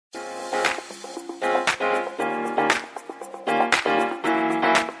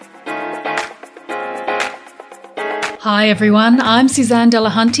Hi everyone, I'm Suzanne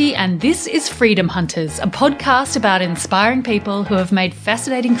Delahunty and this is Freedom Hunters, a podcast about inspiring people who have made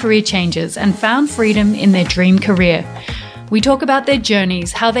fascinating career changes and found freedom in their dream career. We talk about their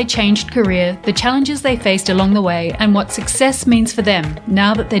journeys, how they changed career, the challenges they faced along the way, and what success means for them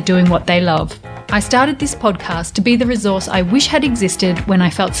now that they're doing what they love. I started this podcast to be the resource I wish had existed when I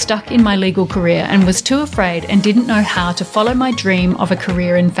felt stuck in my legal career and was too afraid and didn't know how to follow my dream of a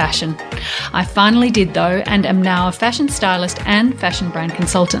career in fashion. I finally did though, and am now a fashion stylist and fashion brand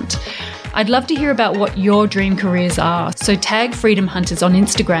consultant. I'd love to hear about what your dream careers are, so tag Freedom Hunters on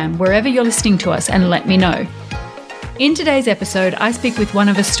Instagram wherever you're listening to us and let me know. In today's episode, I speak with one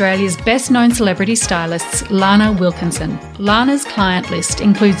of Australia's best-known celebrity stylists, Lana Wilkinson. Lana's client list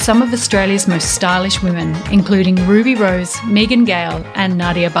includes some of Australia's most stylish women, including Ruby Rose, Megan Gale and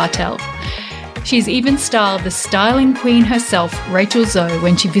Nadia Bartel. She's even styled the styling queen herself, Rachel Zoe,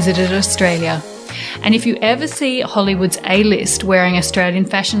 when she visited Australia. And if you ever see Hollywood's A-list wearing Australian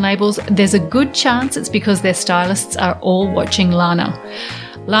fashion labels, there's a good chance it's because their stylists are all watching Lana.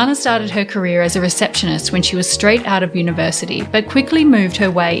 Lana started her career as a receptionist when she was straight out of university, but quickly moved her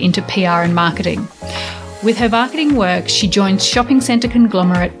way into PR and marketing. With her marketing work, she joined shopping centre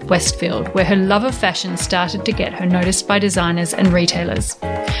conglomerate Westfield, where her love of fashion started to get her noticed by designers and retailers.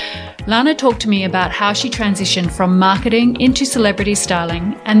 Lana talked to me about how she transitioned from marketing into celebrity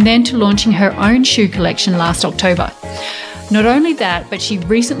styling and then to launching her own shoe collection last October. Not only that, but she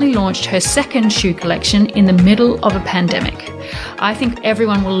recently launched her second shoe collection in the middle of a pandemic. I think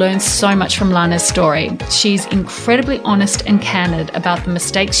everyone will learn so much from Lana's story. She's incredibly honest and candid about the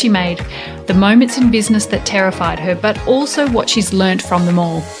mistakes she made, the moments in business that terrified her, but also what she's learned from them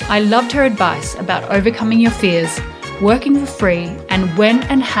all. I loved her advice about overcoming your fears, working for free, and when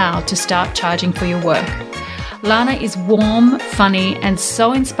and how to start charging for your work. Lana is warm, funny, and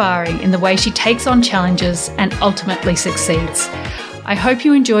so inspiring in the way she takes on challenges and ultimately succeeds. I hope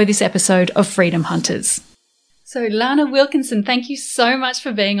you enjoy this episode of Freedom Hunters. So Lana Wilkinson, thank you so much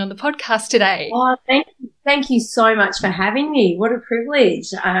for being on the podcast today. Oh, thank you so much for having me. What a privilege.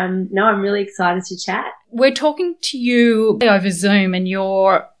 I'm really excited to chat. We're talking to you over Zoom and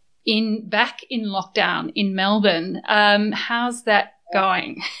you're back in lockdown in Melbourne. How's that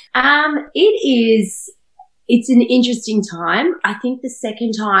going? It's an interesting time. I think the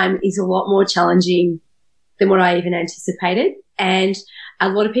second time is a lot more challenging than what I even anticipated. And a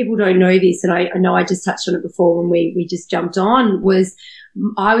lot of people don't know this, and I know I just touched on it before when we just jumped on, was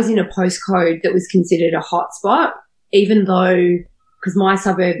I was in a postcode that was considered a hotspot, even though, because my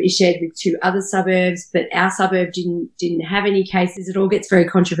suburb is shared with two other suburbs, but our suburb didn't have any cases. It all gets very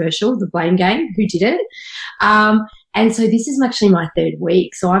controversial, the blame game, who did it. And so this is actually my third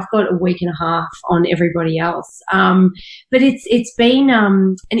week. So I've got a week and a half on everybody else. But it's been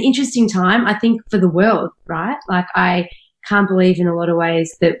an interesting time, I think, for the world, right? Like, I can't believe in a lot of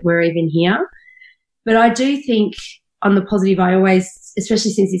ways that we're even here. But I do think on the positive, I always,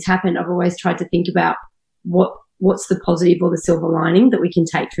 especially since this happened, I've always tried to think about what's the positive or the silver lining that we can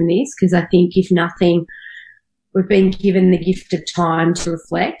take from this. Because I think if nothing, we've been given the gift of time to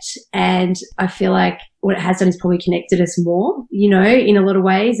reflect. And I feel like what it has done is probably connected us more, in a lot of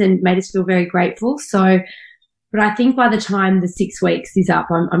ways, and made us feel very grateful. So, but I think by the time the 6 weeks is up,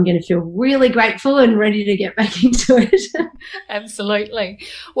 I'm going to feel really grateful and ready to get back into it. Absolutely.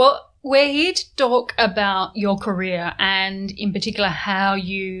 Well, we're here to talk about your career and in particular how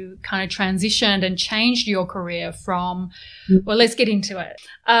you kind of transitioned and changed your career from, well, let's get into it.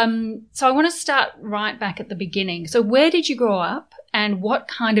 So I want to start right back at the beginning. So where did you grow up and what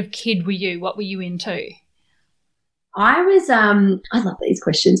kind of kid were you? What were you into? I was, I love these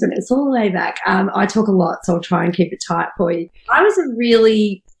questions when it's all the way back. I talk a lot, so I'll try and keep it tight for you. I was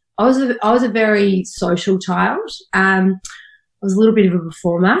a very social child. I was a little bit of a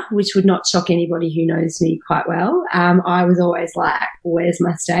performer, which would not shock anybody who knows me quite well. I was always like, where's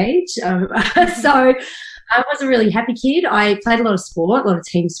my stage? So I was a really happy kid. I played a lot of sport, a lot of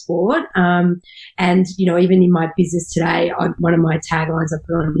team sport. And, even in my business today, one of my taglines I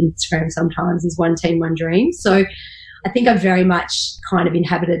put on Instagram sometimes is one team, one dream. So I think I very much kind of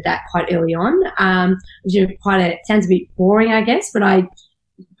inhabited that quite early on. Sounds a bit boring, I guess, but I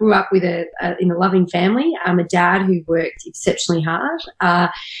grew up with in a loving family. A dad who worked exceptionally hard.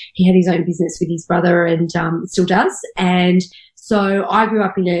 He had his own business with his brother and still does. And so I grew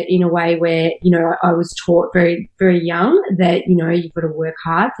up in a way where, I was taught very, very young that, you've got to work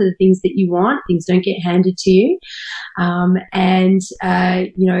hard for the things that you want. Things don't get handed to you.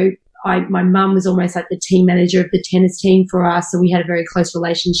 my mum was almost like the team manager of the tennis team for us, so we had a very close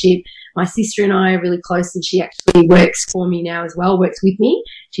relationship. My sister and I are really close, and she actually works for me now as well, works with me.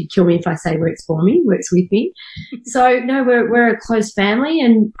 She'd kill me if I say works for me, works with me. So, no, we're a close family,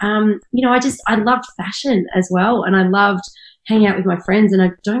 and, I loved fashion as well, and I loved hanging out with my friends, and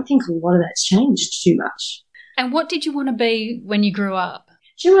I don't think a lot of that's changed too much. And what did you want to be when you grew up?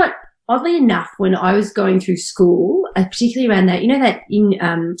 Do you know what? Oddly enough, when I was going through school, particularly around that, that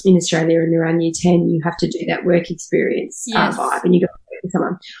in Australia and around year 10, you have to do that work experience vibe, and you go with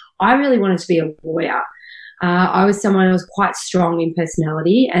someone. I really wanted to be a lawyer. I was quite strong in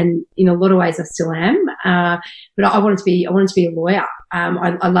personality, and in a lot of ways I still am. But I wanted to be a lawyer.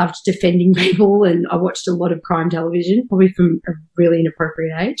 I loved defending people, and I watched a lot of crime television, probably from a really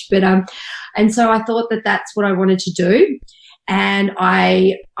inappropriate age. But and so I thought that that's what I wanted to do. And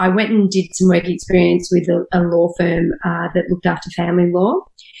I went and did some work experience with a law firm that looked after family law.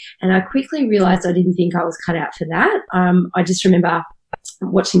 And I quickly realised I didn't think I was cut out for that. I just remember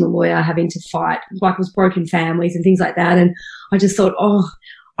watching a lawyer having to fight, like it was broken families and things like that. And I just thought,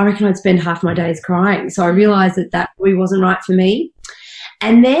 I reckon I'd spend half my days crying. So I realised that really wasn't right for me.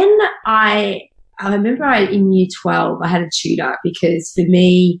 And then I remember in year 12 I had a tutor, because for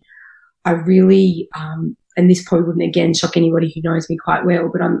me, I really and this probably wouldn't again shock anybody who knows me quite well,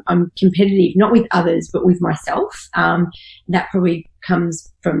 but I'm competitive, not with others, but with myself. That probably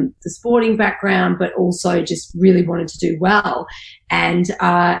comes from the sporting background, but also just really wanted to do well. And so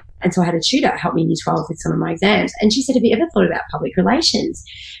I had a tutor help me in year 12 with some of my exams. And she said, have you ever thought about public relations?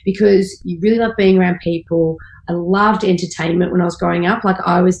 Because you really love being around people. I loved entertainment when I was growing up. Like,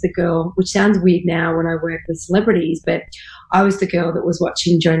 I was the girl, which sounds weird now when I work with celebrities, but I was the girl that was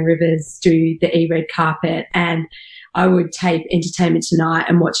watching Joan Rivers do the E-Red carpet, and I would tape Entertainment Tonight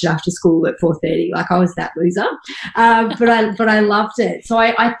and watch it after school at 4:30. Like, I was that loser. But I loved it. So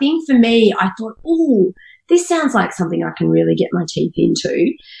I think for me, I thought, this sounds like something I can really get my teeth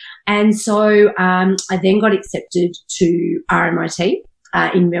into. And so I then got accepted to RMIT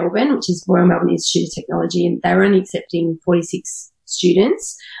in Melbourne, which is Royal Melbourne Institute of Technology, and they were only accepting 46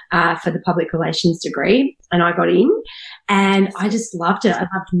 students for the public relations degree, and I got in, and I just loved it. I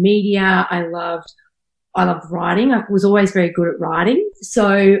loved media. I loved writing. I was always very good at writing.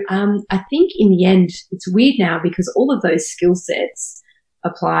 So I think in the end, it's weird now because all of those skill sets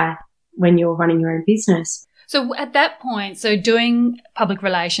apply when you're running your own business. So at that point, doing public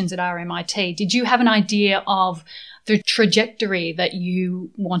relations at RMIT, did you have an idea of the trajectory that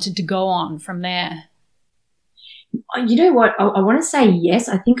you wanted to go on from there? You know what? I want to say yes.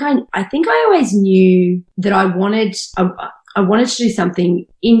 I think I always knew that I wanted to do something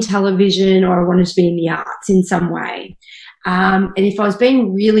in television, or I wanted to be in the arts in some way. And if I was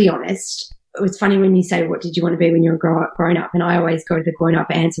being really honest, it's funny when you say, what did you want to be when you were grown up? And I always go to the grown up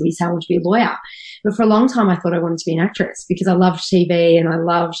answer. We say, I want to be a lawyer. But for a long time, I thought I wanted to be an actress because I loved TV, and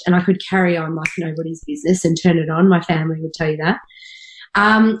I could carry on like nobody's business and turn it on. My family would tell you that.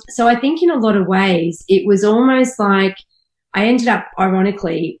 So I think in a lot of ways, it was almost like I ended up,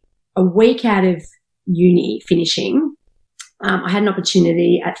 ironically, a week out of uni finishing. I had an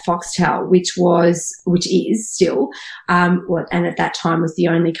opportunity at Foxtel, which is still, and at that time was the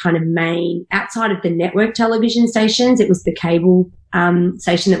only kind of main, outside of the network television stations, it was the cable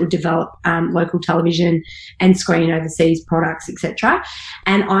station that would develop local television and screen overseas products, etc.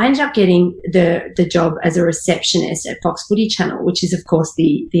 And I ended up getting the job as a receptionist at Fox Footy Channel, which is, of course,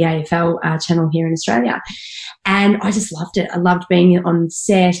 the AFL channel here in Australia. And I just loved it. I loved being on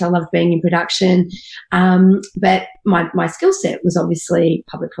set. I loved being in production. But my skill set was obviously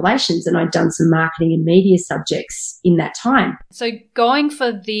public relations, and I'd done some marketing and media subjects in that time. So going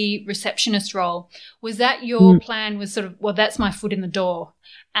for the receptionist role, was that your plan, was sort of, well, that's my foot in the door,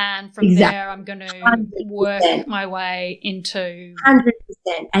 and from there I'm going to 100%. Work my way into... 100%.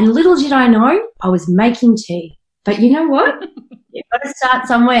 And little did I know, I was making tea. But you know what? You've got to start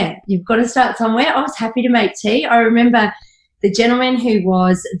somewhere. I was happy to make tea. I remember the gentleman who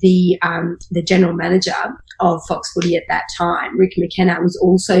was the general manager of Fox Footy at that time, Rick McKenna, was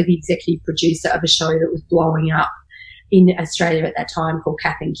also the executive producer of a show that was blowing up in Australia at that time called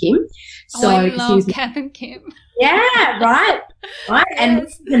Kath and Kim. So I love Kath and Kim. Yeah, right. Yes. And Rick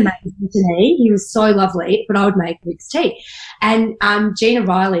was amazing to me. He was so lovely, but I would make Rick's tea. And Gina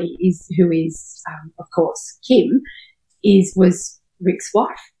Riley, who is of course Kim, was Rick's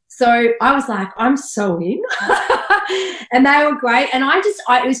wife. So I was like, I'm so in. And they were great. And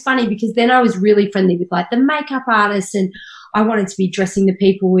it was funny because then I was really friendly with like the makeup artist, and I wanted to be dressing the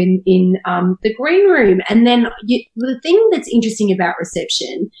people in the green room. And then the thing that's interesting about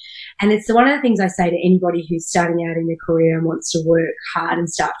reception, and it's one of the things I say to anybody who's starting out in their career and wants to work hard and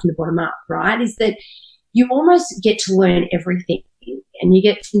start from the bottom up, right, is that you almost get to learn everything and you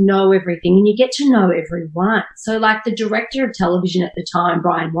get to know everything and you get to know everyone. So like the director of television at the time,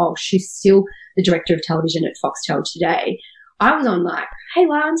 Brian Walsh, who's still the director of television at Foxtel today, I was on like, hey,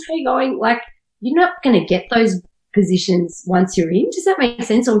 Lance, how you going? Like, you're not going to get those positions once you're in. Does that make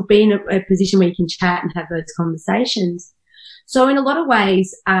sense? Or be in a position where you can chat and have those conversations. So in a lot of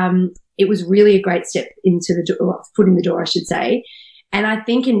ways, it was really a great step into foot in the door, I should say. And I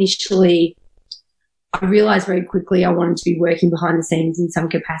think initially I realized very quickly I wanted to be working behind the scenes in some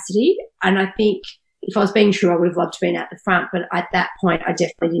capacity. And I think if I was being true, I would have loved to be at the front. But at that point, I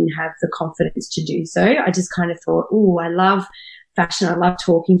definitely didn't have the confidence to do so. I just kind of thought, oh, I love fashion. I love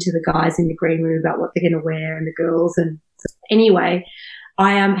talking to the guys in the green room about what they're going to wear and the girls. And anyway,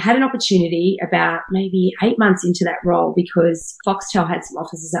 I had an opportunity about maybe 8 months into that role because Foxtel had some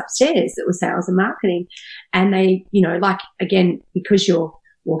offices upstairs that were sales and marketing. And they, like, again, because you're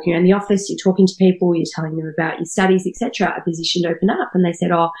walking around the office, you're talking to people, you're telling them about your studies, etc., a position opened up. And they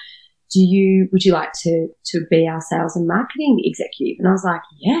said, oh, would you like to be our sales and marketing executive? And I was like,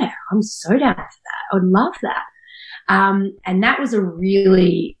 yeah, I'm so down for that. I would love that. And that was a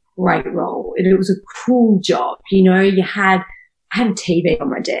really great role. It was a cool job. I had a TV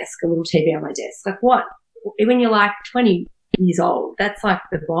on my desk, a little TV on my desk. Like what? When you're like 20 years old, that's like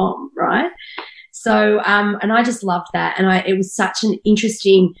the bomb, right? So, and I just loved that. And it was such an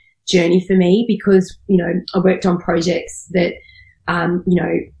interesting journey for me because, I worked on projects that,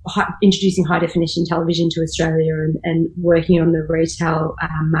 introducing high definition television to Australia and working on the retail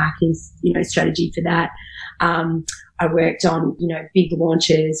marketing, strategy for that. I worked on, big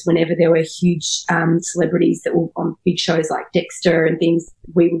launches whenever there were huge celebrities that were on big shows like Dexter and things.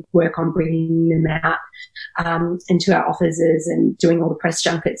 We would work on bringing them out into our offices and doing all the press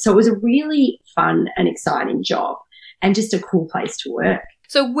junkets. So it was a really fun and exciting job and just a cool place to work.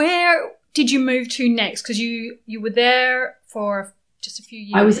 So where did you move to next? Because you were there for just a few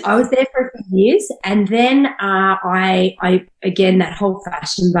years. I was there for a few years, and then I again, that whole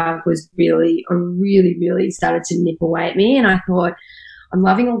fashion bug was really started to nip away at me, and I thought, I'm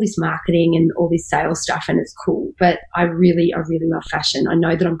loving all this marketing and all this sales stuff, and it's cool, but I really love fashion. I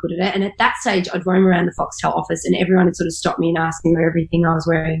know that I'm good at it, and at that stage, I'd roam around the Foxtel office, and everyone would sort of stop me and ask me where everything I was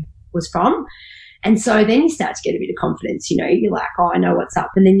wearing was from. And so then you start to get a bit of confidence, you're like, oh, I know what's up.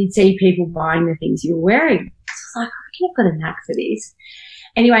 And then you'd see people buying the things you were wearing. So I was like, I reckon I've got a knack for this.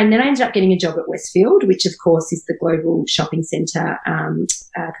 Anyway, and then I ended up getting a job at Westfield, which of course is the global shopping centre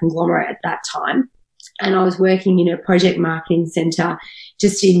conglomerate at that time. And I was working in a project marketing centre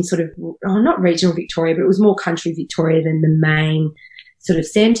just in sort of, not regional Victoria, but it was more country Victoria than the main sort of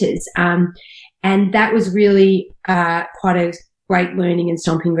centres. And that was really quite a great learning and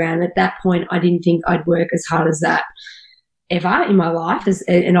stomping ground. At that point, I didn't think I'd work as hard as that ever in my life.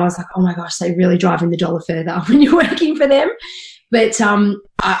 And I was like, oh my gosh, they're really driving the dollar further when you're working for them. But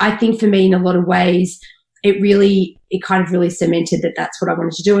I think for me, in a lot of ways, it kind of really cemented that that's what I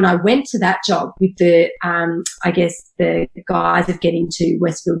wanted to do. And I went to that job with the guys of getting to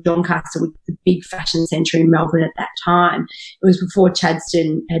Westfield Doncaster, with the big fashion centre in Melbourne at that time. It was before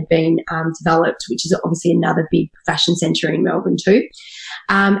Chadstone had been developed, which is obviously another big fashion centre in Melbourne too.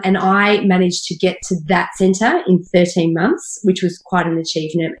 And I managed to get to that centre in 13 months, which was quite an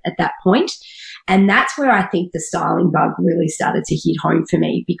achievement at that point. And that's where I think the styling bug really started to hit home for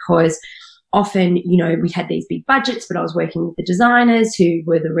me, because often, we had these big budgets, but I was working with the designers who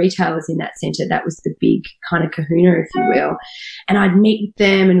were the retailers in that centre. That was the big kind of kahuna, if you will. And I'd meet with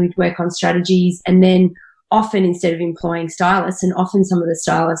them and we'd work on strategies. And then often, instead of employing stylists, and often some of the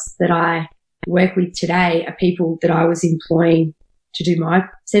stylists that I work with today are people that I was employing to do my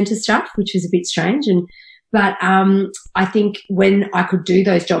centre stuff, which was a bit strange. But I think when I could do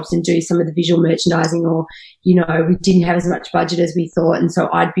those jobs and do some of the visual merchandising, or, we didn't have as much budget as we thought, and so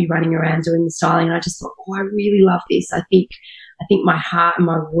I'd be running around doing the styling, and I just thought, oh, I really love this. I think my heart and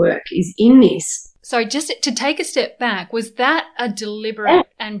my work is in this. So just to take a step back, was that a deliberate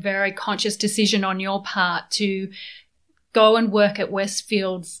and very conscious decision on your part to go and work at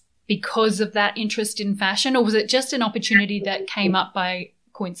Westfields because of that interest in fashion, or was it just an opportunity that came up by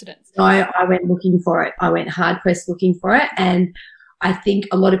coincidence? No, I went looking for it. I went hard pressed looking for it. And I think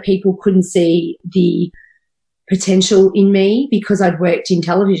a lot of people couldn't see the potential in me because I'd worked in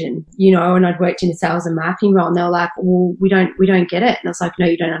television, you know, and I'd worked in a sales and marketing role, and they were like, well, we don't get it. And I was like, no,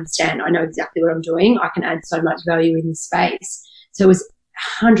 you don't understand. I know exactly what I'm doing. I can add so much value in this space. So it was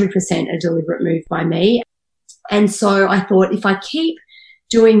 100% a deliberate move by me. And so I thought, if I keep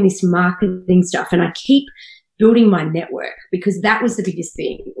doing this marketing stuff and I keep building my network, because that was the biggest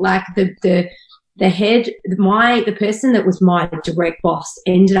thing. Like the person that was my direct boss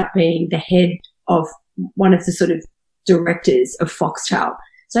ended up being the head of one of the sort of directors of Foxtel.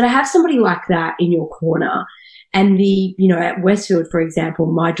 So to have somebody like that in your corner, and at Westfield, for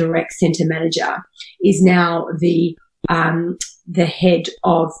example, my direct center manager is now the head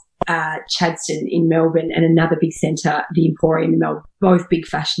of Chadstone in Melbourne, and another big centre, the Emporium in Melbourne, both big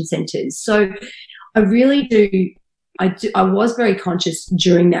fashion centres. So I was very conscious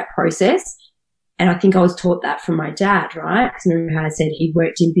during that process, and I think I was taught that from my dad, right? Because remember how I said he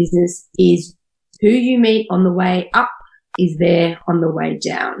worked in business, is who you meet on the way up is there on the way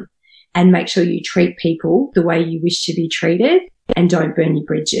down, and make sure you treat people the way you wish to be treated and don't burn your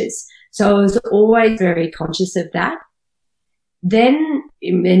bridges. So I was always very conscious of that. Then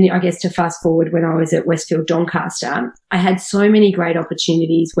I guess to fast forward, when I was at Westfield Doncaster, I had so many great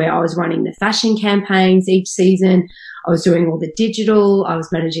opportunities where I was running the fashion campaigns each season. I was doing all the digital. I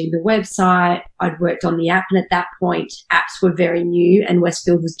was managing the website. I'd worked on the app. And at that point, apps were very new, and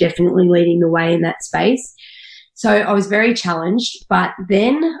Westfield was definitely leading the way in that space. So I was very challenged. But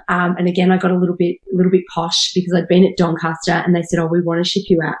then, and again, I got a little bit posh because I'd been at Doncaster, and they said, oh, we want to ship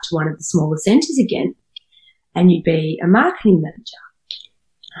you out to one of the smaller centres again, and you'd be a marketing manager.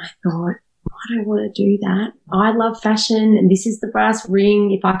 I thought, I don't want to do that. I love fashion, and this is the brass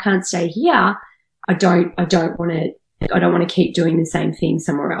ring. If I can't stay here, I don't want to keep doing the same thing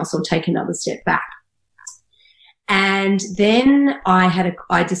somewhere else or take another step back. And then I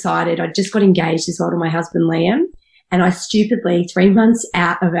decided, I just got engaged as well to my husband, Liam, and I stupidly, 3 months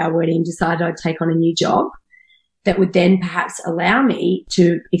out of our wedding, decided I'd take on a new job that would then perhaps allow me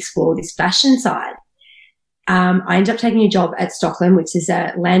to explore this fashion side. I ended up taking a job at Stockland, which is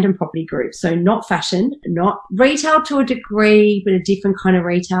a land and property group. So not fashion, not retail to a degree, but a different kind of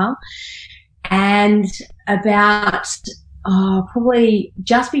retail. And about probably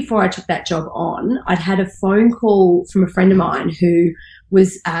just before I took that job on, I'd had a phone call from a friend of mine who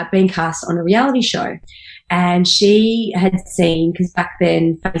was being cast on a reality show. And she had seen, because back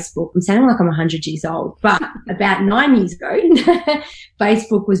then Facebook, I'm sounding like I'm 100 years old, but about 9 years ago,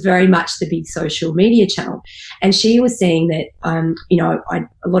 Facebook was very much the big social media channel. And she was seeing that, a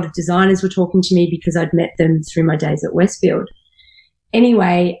lot of designers were talking to me because I'd met them through my days at Westfield.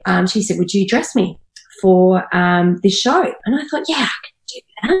 Anyway, she said, would you dress me for this show? And I thought, yeah, I can do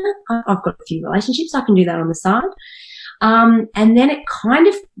that. I've got a few relationships. I can do that on the side. And then it kind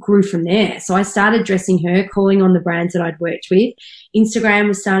of grew from there. So I started dressing her, calling on the brands that I'd worked with. Instagram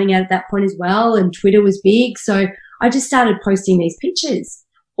was starting out at that point as well, and Twitter was big. So I just started posting these pictures,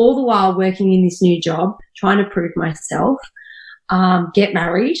 all the while working in this new job, trying to prove myself, get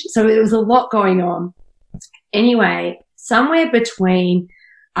married. So there was a lot going on. Anyway, somewhere between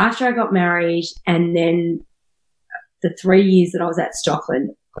after I got married and then the 3 years that I was at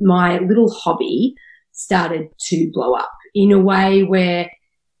Stockland, my little hobby started to blow up in a way where,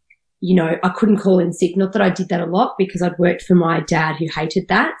 I couldn't call in sick. Not that I did that a lot, because I'd worked for my dad, who hated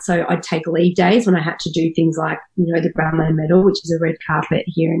that. So I'd take leave days when I had to do things like, the Brownlow Medal, which is a red carpet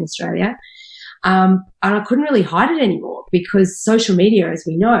here in Australia. And I couldn't really hide it anymore, because social media, as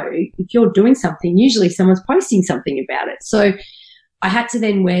we know, if you're doing something, usually someone's posting something about it. So I had to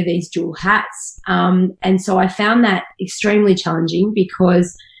then wear these dual hats. And so I found that extremely challenging,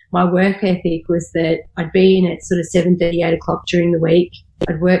 because my work ethic was that I'd be in at sort of 7:30, 8 o'clock during the week.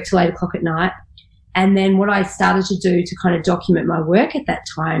 I'd work till 8 o'clock at night. And then what I started to do to kind of document my work at that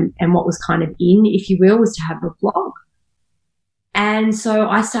time, and what was kind of in, if you will, was to have a blog. And so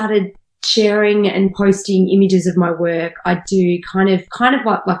I started sharing and posting images of my work. I do kind of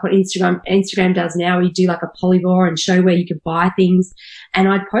like what Instagram does now. You do like a polyvore and show where you could buy things, and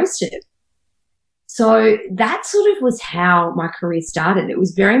I'd post it. So that sort of was how my career started. It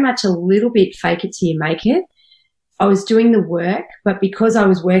was very much a little bit fake it till you make it. I was doing the work, but because I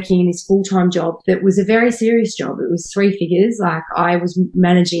was working in this full-time job that was a very serious job, it was 3 figures. Like, I was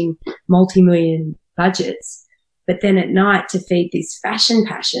managing multi-million budgets. But then at night, to feed this fashion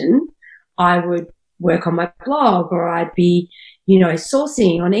passion, I would work on my blog, or I'd be,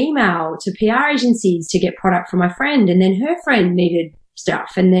 sourcing on email to PR agencies to get product from my friend, and then her friend needed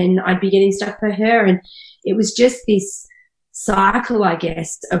stuff, and then I'd be getting stuff for her. And it was just this cycle, I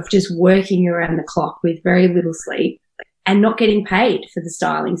guess, of just working around the clock with very little sleep. and not getting paid for the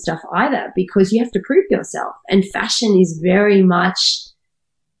styling stuff either, because you have to prove yourself. And fashion is very much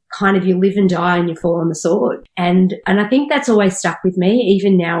kind of you live and die and you fall on the sword. And I think that's always stuck with me.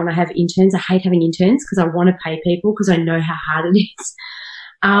 Even now when I have interns, I hate having interns because I want to pay people because I know how hard it is.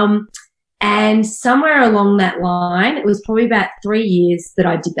 And somewhere along that line, it was probably about 3 years that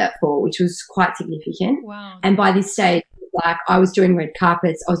I did that for, which was quite significant. Wow. And by this stage, like, I was doing red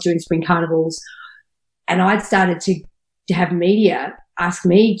carpets, I was doing spring carnivals, and I'd started to have media ask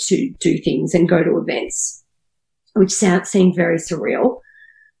me to do things and go to events, which seemed very surreal.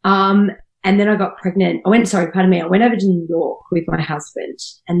 And then I got pregnant. I went over to New York with my husband.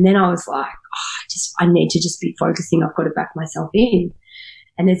 And then I was like, I need to just be focusing. I've got to back myself in.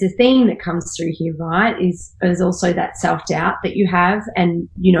 And there's a theme that comes through here, right? Is also that self-doubt that you have. And,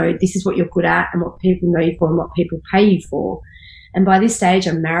 you know, this is what you're good at and what people know you for and what people pay you for. And by this stage,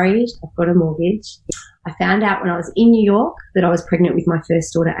 I'm married. I've got a mortgage. I found out when I was in New York that I was pregnant with my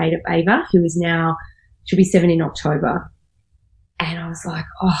first daughter, Ava, who is now, she'll be 7 in October. And I was like,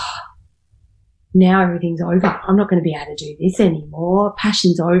 now everything's over. I'm not going to be able to do this anymore.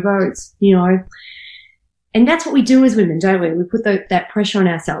 Passion's over. It's, you know, and that's what we do as women, don't we? We put that pressure on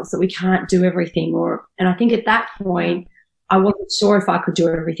ourselves that we can't do everything. And I think at that point, I wasn't sure if I could do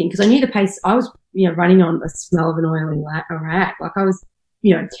everything because I knew the pace. I was, you know, running on the smell of an oily rack. Like I was,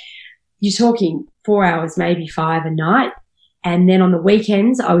 you know, you're talking 4 hours, maybe 5 a night. And then on the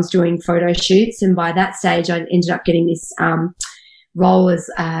weekends, I was doing photo shoots. And by that stage, I ended up getting this, role as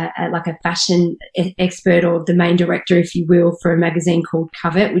like a fashion expert or the main director, if you will, for a magazine called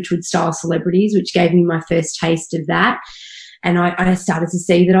Covet, which would style celebrities, which gave me my first taste of that. And I started to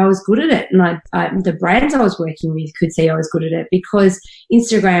see that I was good at it. And the brands I was working with could see I was good at it because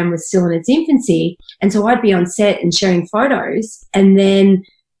Instagram was still in its infancy. And so I'd be on set and sharing photos and then,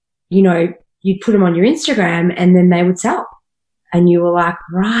 you know, you'd put them on your Instagram and then they would sell. And you were like,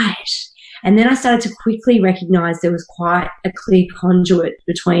 right. And then I started to quickly recognize there was quite a clear conduit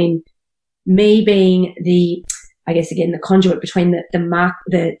between me being the conduit between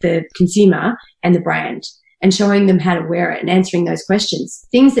the consumer and the brand and showing them how to wear it and answering those questions.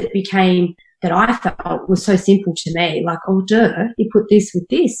 Things that I felt were so simple to me, like, oh, duh, you put this with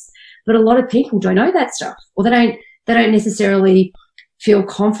this. But a lot of people don't know that stuff, or they don't necessarily feel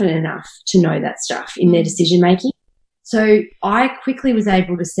confident enough to know that stuff in their decision making. So I quickly was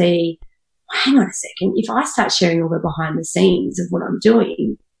able to see, hang on a second, if I start sharing all the behind the scenes of what I'm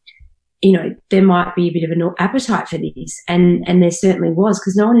doing, you know, there might be a bit of an appetite for this. And there certainly was,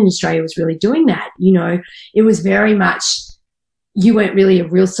 because no one in Australia was really doing that. You know, it was very much, you weren't really a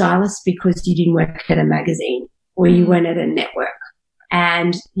real stylist because you didn't work at a magazine or you weren't at a network.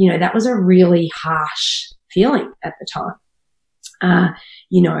 And, you know, that was a really harsh feeling at the time.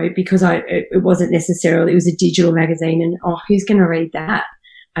 You know, because it wasn't necessarily, it was a digital magazine and, who's going to read that?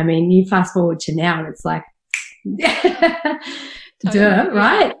 I mean, you fast forward to now and it's like, duh,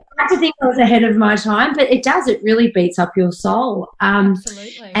 right? I have to think I was ahead of my time, but it does. It really beats up your soul.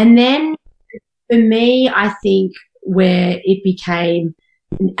 Absolutely. And then for me, I think where it became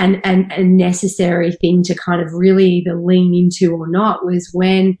a necessary thing to kind of really either lean into or not was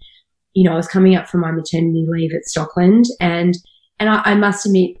when, you know, I was coming up from my maternity leave at Stockland and I must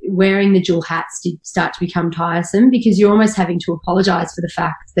admit, wearing the dual hats did start to become tiresome because you're almost having to apologise for the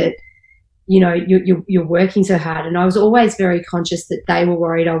fact that, you know, you're working so hard. And I was always very conscious that they were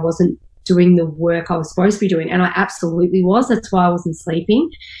worried I wasn't doing the work I was supposed to be doing. And I absolutely was. That's why I wasn't sleeping.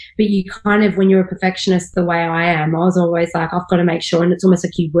 But you kind of, when you're a perfectionist the way I am, I was always like, I've got to make sure. And it's almost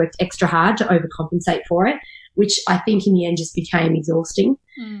like you worked extra hard to overcompensate for it, which I think in the end just became exhausting.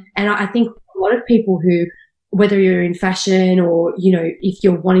 And I think a lot of people who, whether you're in fashion or, you know, if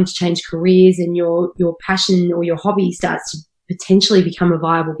you're wanting to change careers and your passion or your hobby starts to potentially become a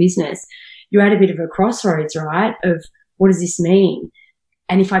viable business, you're at a bit of a crossroads, right, of what does this mean?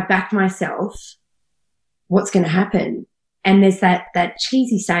 And if I back myself, what's going to happen? And there's that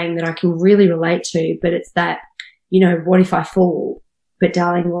cheesy saying that I can really relate to, but it's that, you know, what if I fall? But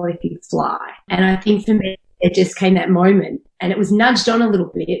darling, what if you fly? And I think for me, it just came that moment and it was nudged on a little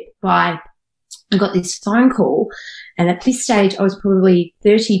bit by, I got this phone call and at this stage I was probably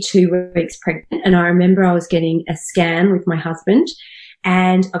 32 weeks pregnant and I remember I was getting a scan with my husband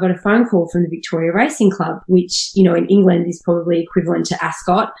and I got a phone call from the Victoria Racing Club, which, you know, in England is probably equivalent to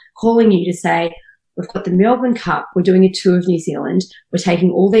Ascot, calling you to say, we've got the Melbourne Cup, we're doing a tour of New Zealand, we're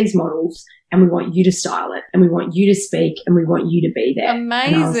taking all these models and we want you to style it and we want you to speak and we want you to be there.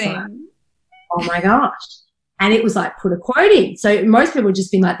 Amazing. Like, oh my gosh. And it was like, put a quote in. So most people have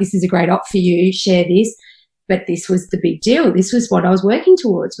just been like, this is a great op for you, share this. but this was the big deal. This was what I was working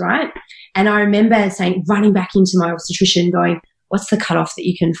towards, right? And I remember running back into my obstetrician going, what's the cutoff that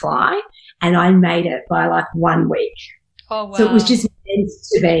you can fly? And I made it by like 1 week. Oh, wow. So it was just meant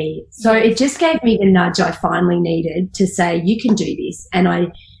to be. So it just gave me the nudge I finally needed to say, you can do this. And I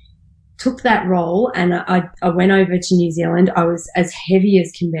took that role and I went over to New Zealand. I was as heavy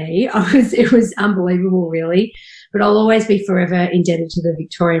as can be. It was unbelievable, really. But I'll always be forever indebted to the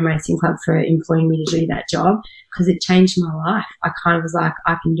Victorian Racing Club for employing me to do that job because it changed my life. I kind of was like,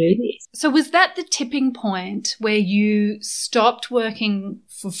 I can do this. So was that the tipping point where you stopped working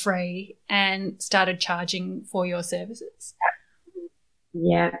for free and started charging for your services?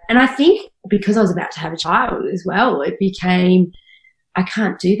 Yeah. And I think because I was about to have a child as well, it became, I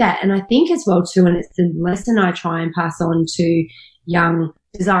can't do that. And I think as well too, and it's the lesson I try and pass on to young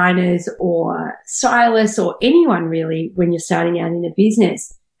designers or stylists or anyone really when you're starting out in a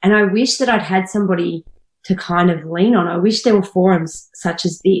business. And I wish that I'd had somebody to kind of lean on. I wish there were forums such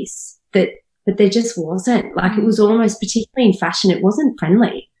as this, but there just wasn't. Like it was almost, particularly in fashion, it wasn't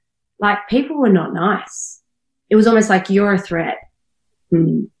friendly. Like people were not nice. It was almost like you're a threat.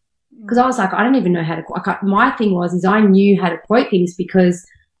 Because I was like, I don't even know how to quote. My thing is I knew how to quote things because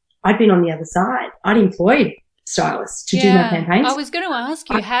I'd been on the other side. I'd employed stylists to do my campaigns. I was going to ask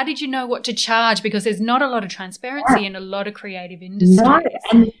you, how did you know what to charge? Because there's not a lot of transparency in a lot of creative industries. No,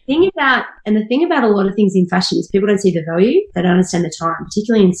 and the thing about a lot of things in fashion is people don't see the value. They don't understand the time,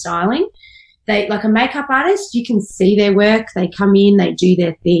 particularly in styling. They, like a makeup artist, you can see their work. They come in, they do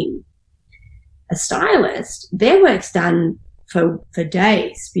their thing. A stylist, their work's done for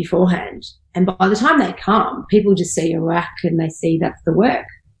days beforehand. And by the time they come, people just see a rack and they see that's the work.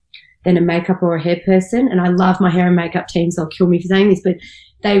 Then a makeup or a hair person, and I love my hair and makeup teams, they'll kill me for saying this, but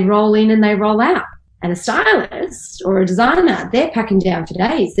they roll in and they roll out. And a stylist or a designer, they're packing down for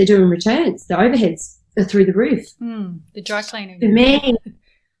days. They're doing returns. The overheads are through the roof. The dry cleaning. For me,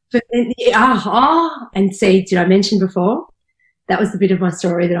 and see, did I mention before? That was the bit of my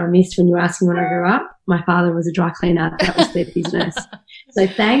story that I missed when you were asking when I grew up. My father was a dry cleaner. That was their business. So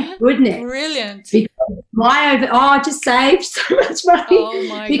thank goodness. Brilliant. Because I just saved so much money. Oh,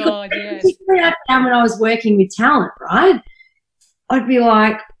 my God, yes. Particularly at the time when I was working with talent, right, I'd be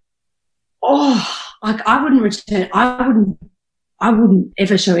like, I wouldn't return. I wouldn't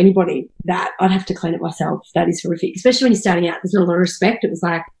ever show anybody that. I'd have to clean it myself. That is horrific, especially when you're starting out. There's not a lot of respect. It was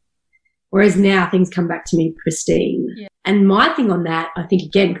like, whereas now things come back to me pristine. Yeah. And my thing on that, I think,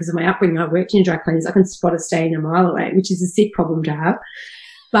 again, because of my upbringing, I worked in dry cleaners. I can spot a stain a mile away, which is a sick problem to have.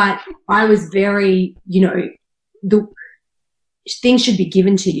 But I was very, the things should be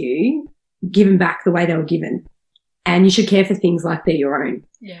given to you, given back the way they were given. And you should care for things like they're your own.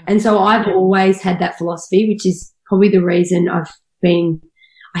 Yeah. And so I've always had that philosophy, which is probably the reason I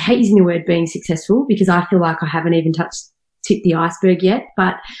hate using the word being successful because I feel like I haven't even tipped the iceberg yet.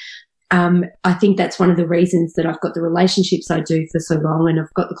 But I think that's one of the reasons that I've got the relationships I do for so long, and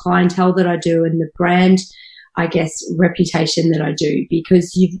I've got the clientele that I do and the brand, I guess, reputation that I do,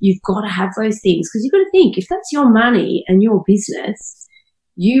 because you've got to have those things, because you've got to think, if that's your money and your business,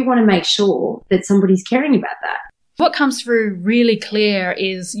 you want to make sure that somebody's caring about that. What comes through really clear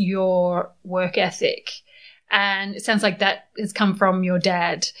is your work ethic, and it sounds like that has come from your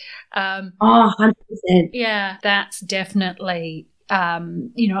dad. 100%. Yeah, that's definitely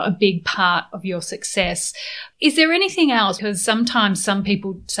a big part of your success. Is there anything else? Because sometimes some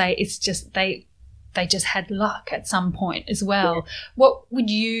people say it's just they just had luck at some point as well. Yeah. What would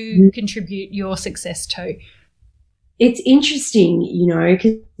you contribute your success to? It's interesting,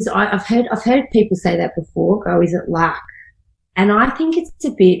 because I've heard people say that before. Go, is it luck? And I think it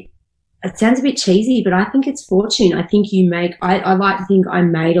sounds a bit cheesy, but I think it's fortune. I think I like to think I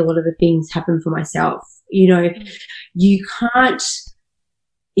made a lot of the things happen for myself. You can't,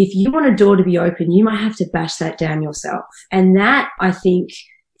 if you want a door to be open, you might have to bash that down yourself. And that, I think,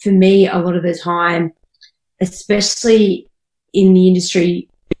 for me, a lot of the time, especially in the industry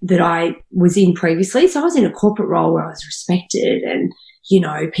that I was in previously. So I was in a corporate role where I was respected and,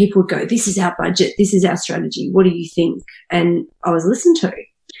 people would go, this is our budget, this is our strategy, what do you think? And I was listened to.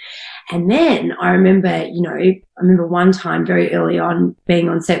 And then I remember, one time very early on being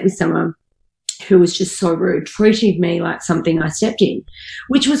on set with someone who was just so rude, treating me like something I stepped in,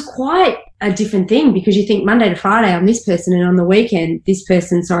 which was quite a different thing, because you think Monday to Friday I'm this person, and on the weekend this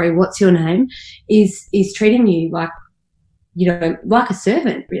person, sorry, what's your name, is treating you like, like a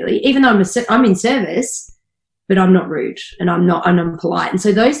servant, really, even though I'm in service, but I'm not rude and I'm polite. And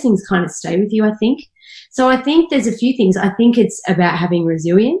so those things kind of stay with you, I think. So I think there's a few things. I think it's about having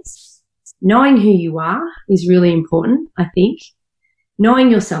resilience. Knowing who you are is really important, I think. Knowing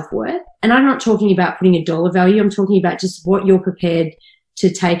your self-worth. And I'm not talking about putting a dollar value. I'm talking about just what you're prepared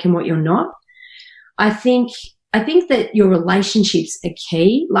to take and what you're not. I think that your relationships are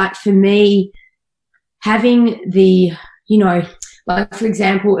key. Like for me, having the, like for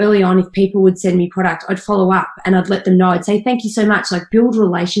example, early on, if people would send me product, I'd follow up and I'd let them know. I'd say, thank you so much. Like build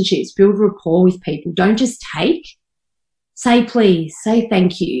relationships, build rapport with people. Don't just take. Say please, say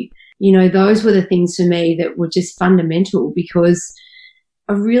thank you. Those were the things for me that were just fundamental, because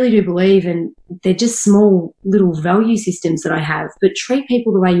I really do believe, and they're just small little value systems that I have, but treat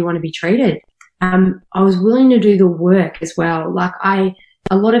people the way you want to be treated. I was willing to do the work as well. Like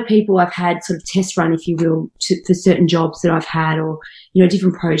a lot of people I've had sort of test run, if you will, for certain jobs that I've had, or,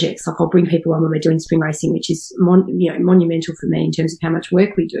 different projects. Like I'll bring people on when we're doing spring racing, which is, monumental for me in terms of how much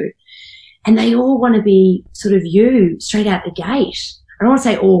work we do. And they all want to be sort of you straight out the gate. I don't want to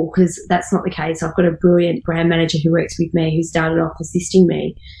say all, because that's not the case. I've got a brilliant brand manager who works with me, who started off assisting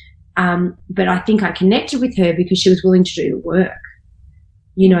me. But I think I connected with her because she was willing to do the work,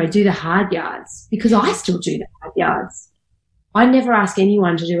 do the hard yards, because I still do the hard yards. I never ask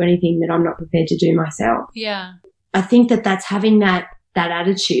anyone to do anything that I'm not prepared to do myself. Yeah. I think that that's having that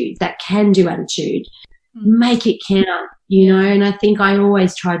attitude, that can-do attitude. Make it count, and I think I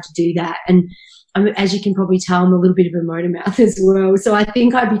always tried to do that. And as you can probably tell, I'm a little bit of a motor mouth as well. So I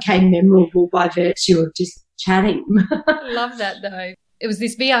think I became memorable by virtue of just chatting. Love that though. It was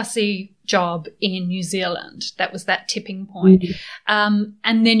this VRC job in New Zealand that was that tipping point. And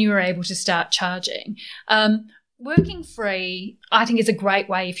then you were able to start charging. Working free, I think, is a great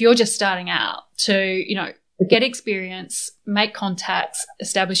way if you're just starting out to, get experience, make contacts,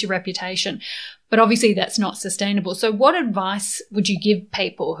 establish your reputation. But obviously that's not sustainable. So what advice would you give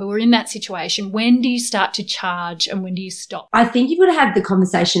people who are in that situation? When do you start to charge and when do you stop? I think you've got to have the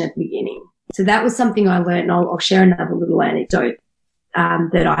conversation at the beginning. So that was something I learned, and I'll share another little anecdote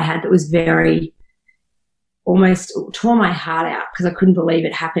that I had that was very almost tore my heart out, because I couldn't believe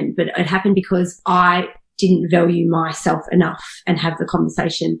it happened. But it happened because I didn't value myself enough and have the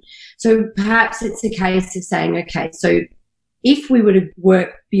conversation. So perhaps it's a case of saying, okay, so if we were to work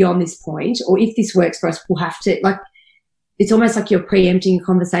beyond this point, or if this works for us, we'll have to, it's almost like you're preempting a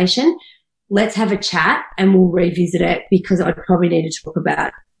conversation. Let's have a chat and we'll revisit it, because I'd probably need to talk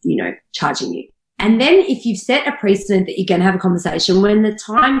about, charging you. And then if you've set a precedent that you're going to have a conversation when the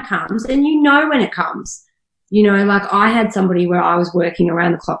time comes, and when it comes, like I had somebody where I was working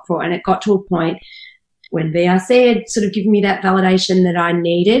around the clock for, and it got to a point when VRC had sort of given me that validation that I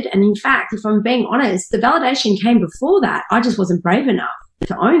needed. And in fact, if I'm being honest, the validation came before that. I just wasn't brave enough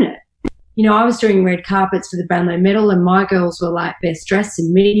to own it. I was doing red carpets for the Brownlow Medal, and my girls were like best dressed,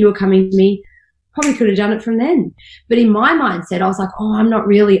 and media were coming to me. Probably could have done it from then. But in my mindset, I was like, I'm not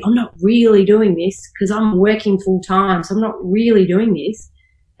really doing this, because I'm working full time. So I'm not really doing this.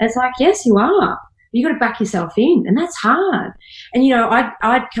 And it's like, yes, you are. You got to back yourself in, and that's hard. And,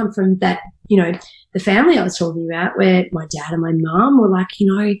 I'd come from that, the family I was talking about, where my dad and my mum were like,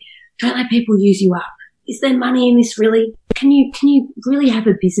 don't let people use you up. Is there money in this really? Can you really have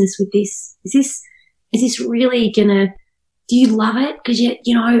a business with this? Is this really do you love it? Because I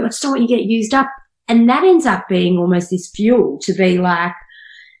just don't want you to get used up. And that ends up being almost this fuel to be like,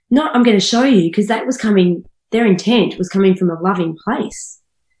 no, I'm going to show you, because that was their intent was coming from a loving place.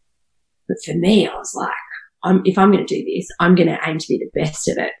 But for me, I was like, if I'm going to do this, I'm going to aim to be the best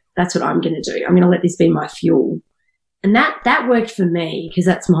at it. That's what I'm going to do. I'm going to let this be my fuel. And that worked for me, because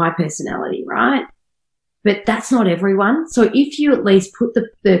that's my personality, right? But that's not everyone. So if you at least put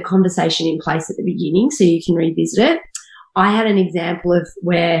the conversation in place at the beginning so you can revisit it. I had an example of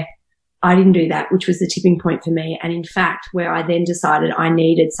where I didn't do that, which was the tipping point for me. And in fact, where I then decided I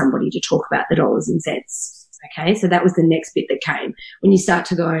needed somebody to talk about the dollars and cents. Okay. So that was the next bit that came when you start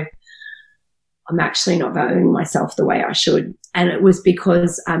to go, I'm actually not valuing myself the way I should. And it was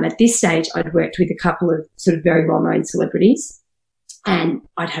because at this stage I'd worked with a couple of sort of very well-known celebrities, and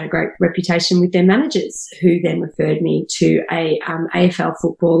I'd had a great reputation with their managers, who then referred me to a AFL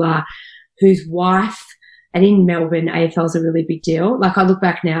footballer whose wife, and in Melbourne, AFL is a really big deal. Like I look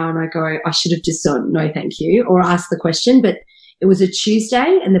back now and I go, I should have just said no thank you, or asked the question, but it was a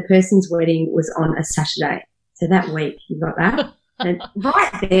Tuesday and the person's wedding was on a Saturday. So that week, you got that? And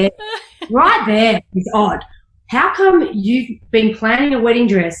right there is odd. How come you've been planning a wedding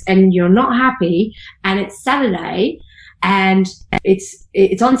dress and you're not happy, and it's Saturday and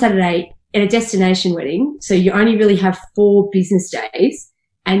it's on Saturday in a destination wedding, so you only really have 4 business days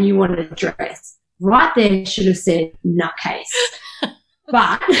and you want a dress? Right there should have said nutcase.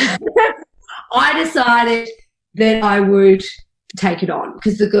 But I decided that I would take it on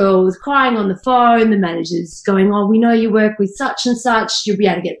because the girl was crying on the phone. The manager's going, oh, we know you work with such and such. You'll be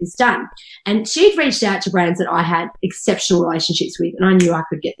able to get this done. And she'd reached out to brands that I had exceptional relationships with, and I knew I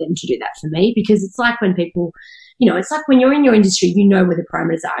could get them to do that for me because it's like when people, it's like when you're in your industry, you know where the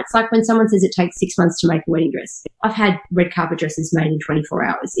parameters are. It's like when someone says it takes 6 months to make a wedding dress. I've had red carpet dresses made in 24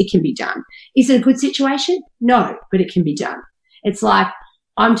 hours. It can be done. Is it a good situation? No, but it can be done. It's like,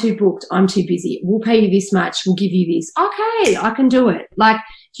 I'm too booked. I'm too busy. We'll pay you this much. We'll give you this. Okay, I can do it. Like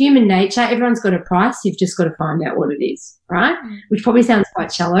human nature, everyone's got a price. You've just got to find out what it is, right? Which probably sounds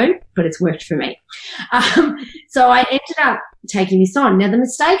quite shallow, but it's worked for me. So I ended up taking this on. Now, the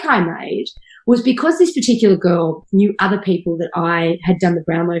mistake I made was because this particular girl knew other people that I had done the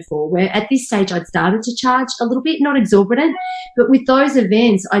Brownlow for, where at this stage I'd started to charge a little bit, not exorbitant, but with those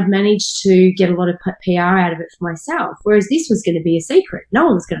events I'd managed to get a lot of PR out of it for myself, whereas this was going to be a secret. No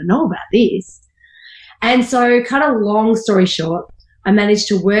one was going to know about this. And so, cut a long story short, I managed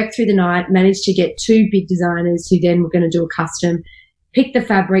to work through the night, managed to get 2 big designers who then were going to do a custom, pick the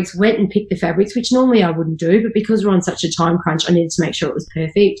fabrics, went and picked the fabrics, which normally I wouldn't do, but because we're on such a time crunch, I needed to make sure it was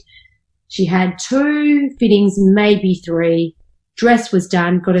perfect. She had 2 fittings, maybe 3. Dress was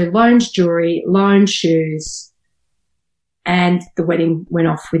done, got her loaned jewelry, loaned shoes, and the wedding went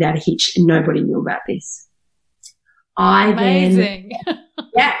off without a hitch and nobody knew about this. Amazing.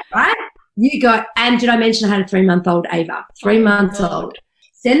 Yeah, right? And did I mention I had a 3-month-old Ava? 3 months old.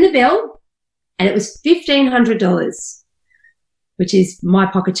 Send the bill, and it was $1,500, which is my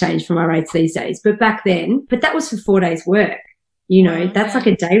pocket change for my rates these days. But back then, that was for 4 days' work. That's like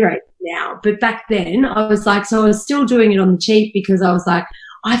a day rate now. But back then I was like, so I was still doing it on the cheap because I was like,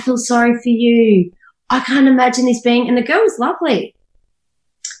 I feel sorry for you. I can't imagine this being, and the girl was lovely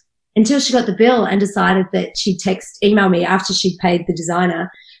until she got the bill and decided that she'd email me after she'd paid the designer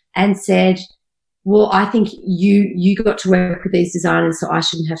and said, well, I think you got to work with these designers, so I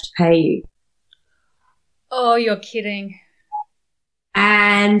shouldn't have to pay you. Oh, you're kidding.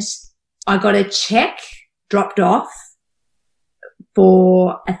 And I got a check dropped off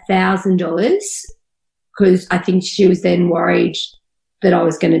for $1,000 because I think she was then worried that I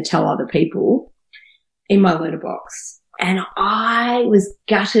was going to tell other people in my letterbox. And I was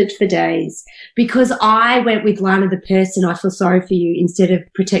gutted for days because I went with Lana, the person, I feel sorry for you, instead of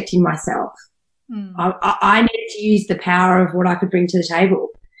protecting myself. I needed to use the power of what I could bring to the table.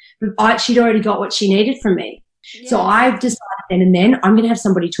 But she'd already got what she needed from me. Yeah. So I've decided then and then I'm going to have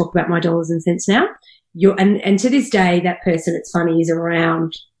somebody talk about my dollars and cents now. And to this day, that person, it's funny, is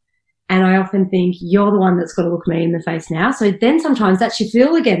around. And I often think you're the one that's got to look me in the face now. So then sometimes that's your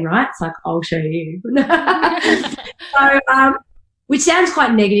feel again, right? It's like, I'll show you. So, which sounds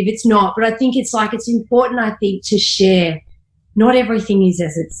quite negative. It's not, but I think it's important, I think, to share. Not everything is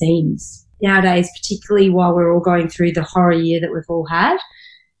as it seems nowadays, particularly while we're all going through the horror year that we've all had,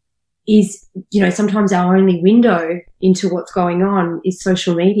 is, sometimes our only window into what's going on is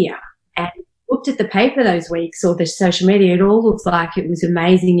social media. And looked at the paper those weeks or the social media, it all looks like it was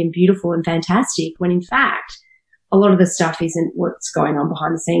amazing and beautiful and fantastic, when in fact a lot of the stuff isn't what's going on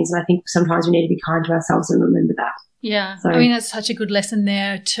behind the scenes. And I think sometimes we need to be kind to ourselves and remember that. Yeah. So, I mean, that's such a good lesson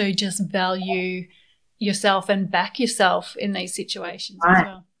there to just value yourself and back yourself in these situations as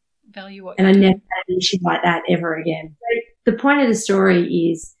well. Value what. And I never had an issue like that ever again. So the point of the story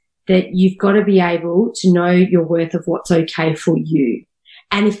is that you've got to be able to know your worth of what's okay for you.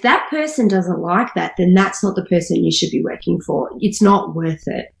 And if that person doesn't like that, then that's not the person you should be working for. It's not worth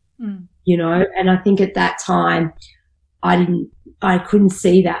it, And I think at that time I couldn't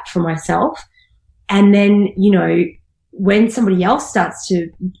see that for myself. And then, when somebody else starts to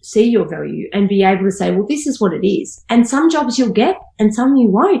see your value and be able to say, well, this is what it is. And some jobs you'll get and some you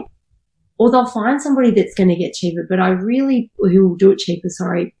won't. Or they'll find somebody that's going to get cheaper, who will do it cheaper,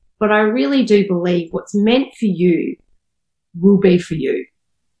 But I really do believe what's meant for you will be for you.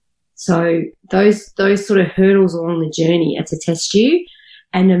 So those sort of hurdles along the journey are to test you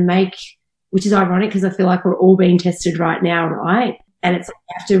and to make, which is ironic because I feel like we're all being tested right now, right? And it's,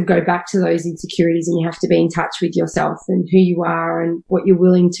 you have to go back to those insecurities and you have to be in touch with yourself and who you are and what you're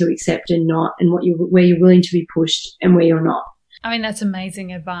willing to accept and not, and where you're willing to be pushed and where you're not. I mean, that's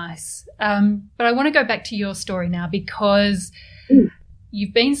amazing advice. But I want to go back to your story now because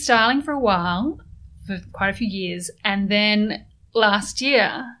you've been styling for a while, for quite a few years, and then last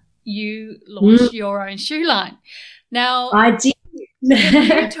year you launched your own shoe line. Now, I did.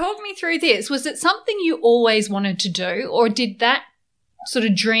 Can you talk me through this? Was it something you always wanted to do, or did that sort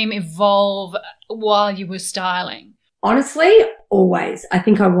of dream evolve while you were styling? Honestly, always. I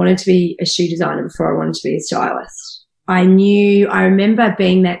think I wanted to be a shoe designer before I wanted to be a stylist. I remember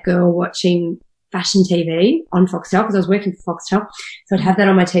being that girl watching fashion TV on Foxtel because I was working for Foxtel. So I'd have that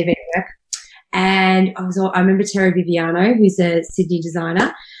on my TV at work. And I remember Terry Viviano, who's a Sydney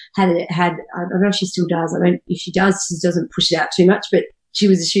designer, had, I don't know if she still does. If she does, she doesn't push it out too much, but she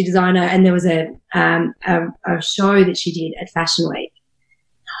was a shoe designer, and there was a show that she did at Fashion Week.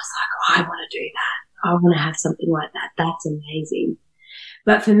 And I was like, I want to do that. I want to have something like that. That's amazing.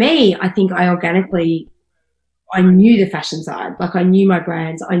 But for me, I think I knew the fashion side. Like, I knew my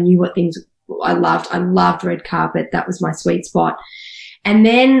brands. I knew what things I loved. I loved red carpet. That was my sweet spot. And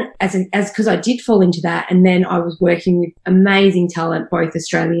then because I did fall into that, and then I was working with amazing talent, both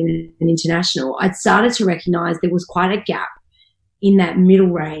Australian and international, I'd started to recognize there was quite a gap in that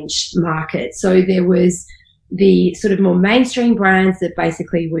middle range market. So there was the sort of more mainstream brands that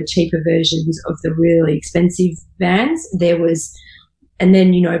basically were cheaper versions of the really expensive brands. And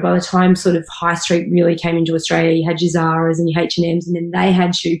then, by the time sort of high street really came into Australia, you had your Zara's and your H&M's, and then they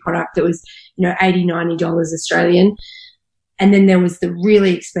had shoe product that was, $80, $90 Australian. And then there was the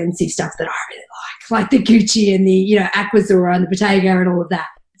really expensive stuff that I really like the Gucci and the, Aquazura and the Bottega and all of that.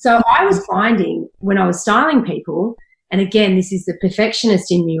 So I was finding when I was styling people, and again, this is the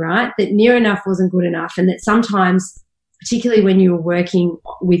perfectionist in me, right, that near enough wasn't good enough, and that sometimes, particularly when you were working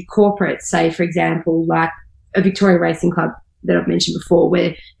with corporates, say, for example, like a Victoria Racing Club that I've mentioned before,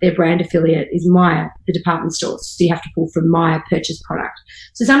 where their brand affiliate is Myer, the department store. So you have to pull from Myer purchase product.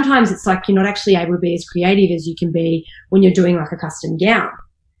 So sometimes it's like you're not actually able to be as creative as you can be when you're doing like a custom gown.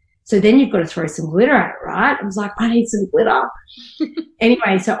 So then you've got to throw some glitter at it, right? I was like, I need some glitter.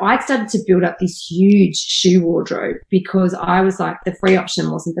 Anyway, so I started to build up this huge shoe wardrobe because I was like, the free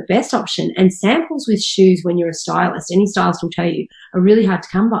option wasn't the best option. And samples with shoes when you're a stylist, any stylist will tell you, are really hard to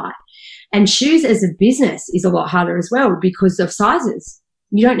come by. And shoes as a business is a lot harder as well because of sizes.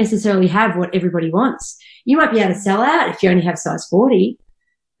 You don't necessarily have what everybody wants. You might be able to sell out if you only have size 40,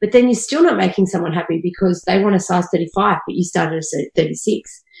 but then you're still not making someone happy because they want a size 35, but you started at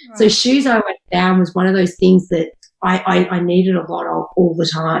 36. Right. So shoes I went down was one of those things that I needed a lot of all the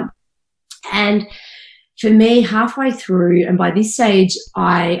time. And for me, halfway through, and by this stage,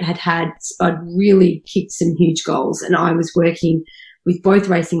 I'd really kicked some huge goals, and I was working with both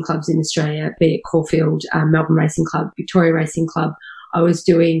racing clubs in Australia, be it Caulfield, Melbourne Racing Club, Victoria Racing Club. I was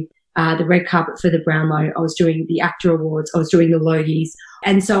doing the red carpet for the Brownlow. I was doing the ACTA Awards. I was doing the Logies.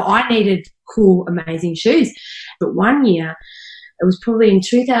 And so I needed cool, amazing shoes. But one year, it was probably in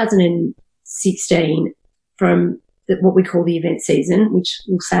 2016 from what we call the event season, which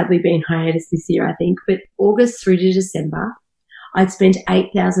will sadly be in hiatus this year, I think. But August through to December, I'd spent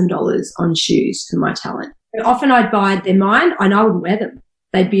 $8,000 on shoes for my talent. And often I'd buy their mine and I wouldn't wear them.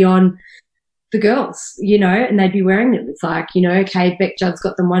 They'd be on the girls, and they'd be wearing them. It's like, okay, Beck Judd's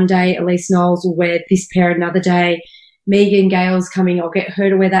got them one day, Elise Knowles will wear this pair another day, Megan Gale's coming, I'll get her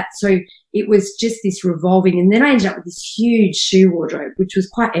to wear that. So it was just this revolving. And then I ended up with this huge shoe wardrobe, which was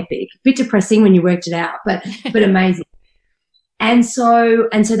quite epic. A bit depressing when you worked it out, but amazing. And so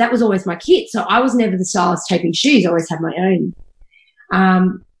that was always my kit. So I was never the stylist taping shoes. I always had my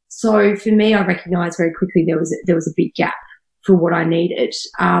own. So for me, I recognised very quickly there was a big gap for what I needed.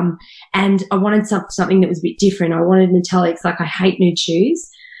 And I wanted something that was a bit different. I wanted metallics. Like, I hate nude shoes.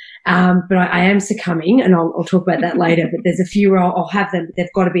 But I am succumbing, and I'll talk about that later, but there's a few where I'll have them, but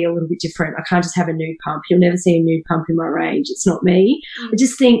they've got to be a little bit different. I can't just have a nude pump. You'll never see a nude pump in my range. It's not me. I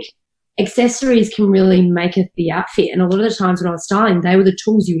just think accessories can really make the outfit. And a lot of the times when I was styling, they were the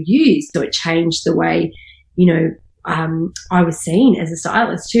tools you would use. So it changed the way, I was seen as a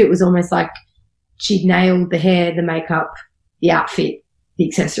stylist too. It was almost like she'd nailed the hair, the makeup, the outfit, the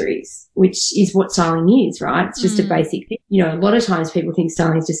accessories, which is what styling is, right? It's just a basic thing. A lot of times people think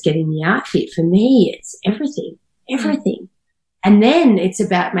styling is just getting the outfit. For me, it's everything. And then it's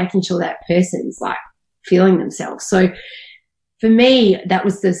about making sure that person's like feeling themselves. So for me, that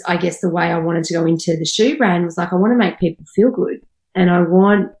was the way I wanted to go into the shoe brand, was like, I want to make people feel good, and I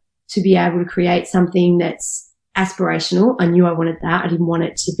want to be able to create something that's aspirational. I knew I wanted that. I didn't want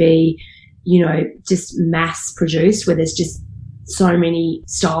it to be, just mass produced where there's just so many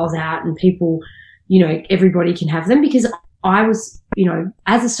styles out and people, everybody can have them, because I was,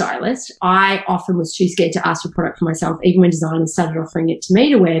 as a stylist, I often was too scared to ask for product for myself, even when designers started offering it to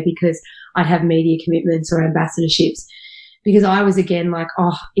me to wear, because I'd have media commitments or ambassadorships, because I was again like,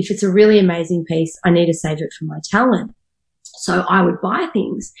 if it's a really amazing piece, I need to save it for my talent. So I would buy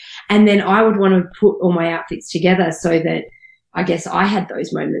things, and then I would want to put all my outfits together so that I guess I had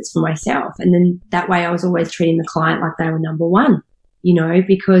those moments for myself. And then that way I was always treating the client like they were number one,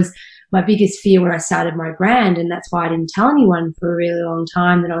 because my biggest fear when I started my brand, and that's why I didn't tell anyone for a really long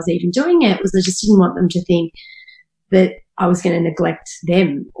time that I was even doing it, was I just didn't want them to think that I was going to neglect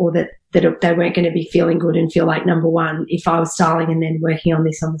them, or that that they weren't going to be feeling good and feel like number one if I was styling and then working on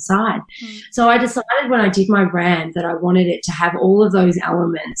this on the side. So I decided when I did my brand that I wanted it to have all of those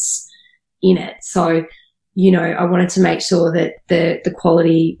elements in it. So, you know, I wanted to make sure that the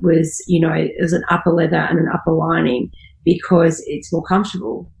quality was, you know, it was an upper leather and an upper lining because it's more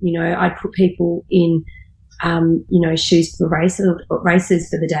comfortable. You know, I put people in you know, shoes for races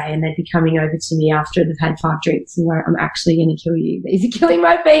for the day, and they'd be coming over to me after they've had 5 drinks and go, I'm actually going to kill you. These are killing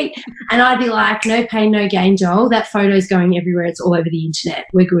my feet. And I'd be like, no pain, no gain, Joel. That photo's going everywhere. It's all over the internet.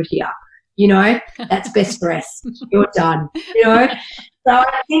 We're good here. You know, that's best for us. You're done. You know? So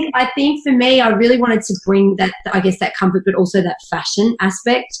I think for me, I really wanted to bring that, I guess, that comfort, but also that fashion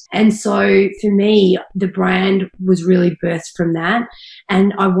aspect. And so for me, the brand was really birthed from that.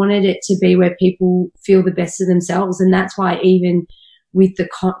 And I wanted it to be where people feel the best of themselves. And that's why even with the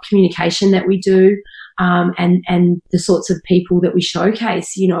communication that we do, and the sorts of people that we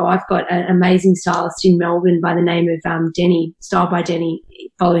showcase, you know, I've got an amazing stylist in Melbourne by the name of Denny, Style by Denny.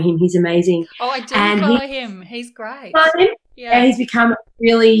 Follow him. He's amazing. Oh, I do follow him. He's great. Yeah, he's become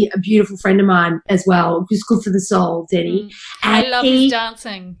a beautiful friend of mine as well. Just good for the soul, Denny. And I love his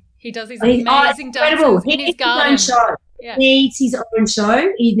dancing. He does his amazing dances in his garden. His own show. Yeah. He needs his own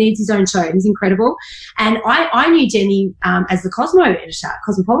show. He needs his own show. He's incredible. And I knew Denny as the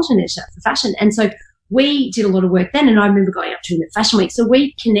Cosmopolitan editor for fashion. And so we did a lot of work then. And I remember going up to him at Fashion Week. So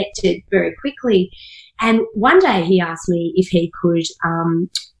we connected very quickly. And one day he asked me if he could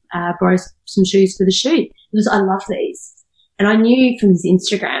borrow some shoes for the shoot. Because I love these. And I knew from his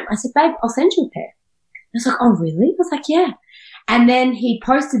Instagram, I said, babe, I'll send you a pair. I was like, oh, really? I was like, yeah. And then he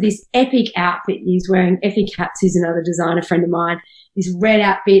posted this epic outfit. He's wearing Effie Katz, who's another designer friend of mine, this red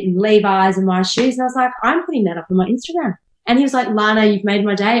outfit and Levi's and my shoes. And I was like, I'm putting that up on my Instagram. And he was like, Lana, you've made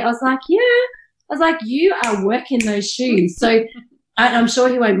my day. I was like, yeah. I was like, you are working those shoes. So I'm sure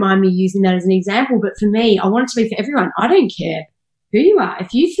he won't mind me using that as an example. But for me, I want it to be for everyone. I don't care who you are.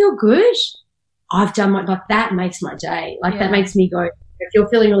 If you feel good, I've done like that makes my day. Like that makes me go, if you're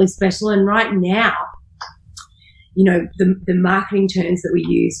feeling really special. And right now, you know, the marketing terms that we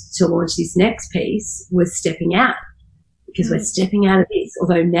used to launch this next piece was stepping out, because we're stepping out of this,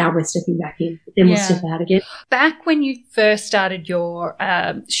 although now we're stepping back in, but then we'll step out again. Back when you first started your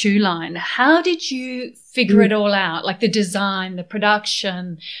shoe line, how did you figure it all out? Like the design, the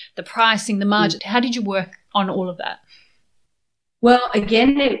production, the pricing, the margin, how did you work on all of that? Well,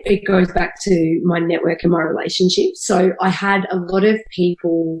 again, it goes back to my network and my relationships. So I had a lot of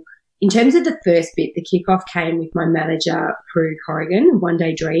people, in terms of the first bit, the kickoff came with my manager, Prue Corrigan, One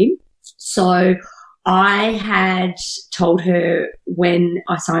Day Dream. So I had told her when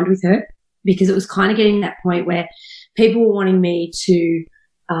I signed with her, because it was kind of getting to that point where people were wanting me to,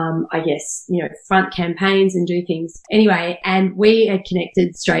 I guess, you know, front campaigns and do things. Anyway, and we had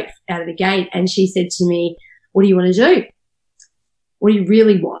connected straight out of the gate, and she said to me, what do you want to do? What do you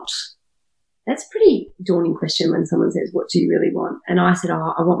really want? That's a pretty daunting question when someone says, what do you really want? And I said,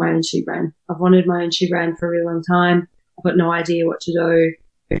 oh, I want my own shoe brand. I've wanted my own shoe brand for a really long time. I've got no idea what to do.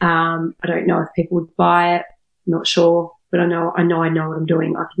 I don't know if people would buy it. I'm not sure, but I know what I'm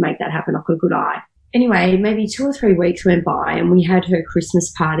doing. I could make that happen. I've got a good eye. Anyway, maybe 2 or 3 weeks went by, and we had her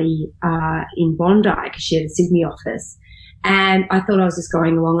Christmas party in Bondi, because she had a Sydney office. And I thought I was just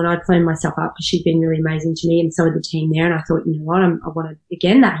going along, and I'd phoned myself up because she'd been really amazing to me and so had the team there. And I thought, you know what, I want to,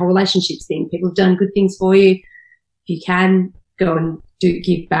 again, that whole relationships thing. People have done good things for you. If you can, go and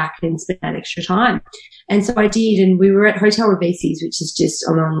give back and spend that extra time. And so I did, and we were at Hotel Ravisi's, which is just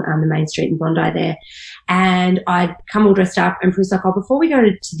along the main street in Bondi there. And I'd come all dressed up, and Prue's like, oh, before we go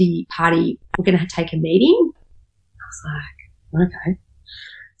to the party, we're going to take a meeting. I was like, okay.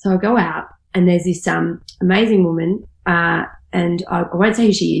 So I go out, and there's this amazing woman, and I won't say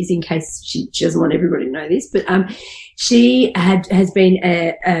who she is in case she doesn't want everybody to know this, but she has been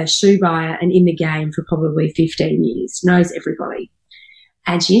a shoe buyer and in the game for probably 15 years, knows everybody.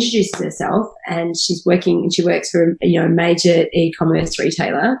 And she introduces herself, and she works for a major e-commerce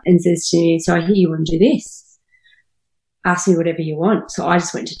retailer, and says to me, so I hear you want to do this. Ask me whatever you want. So I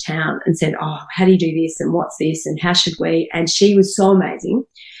just went to town and said, oh, how do you do this, and what's this, and how should we? And she was so amazing.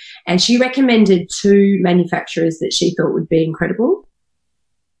 And she recommended 2 manufacturers that she thought would be incredible.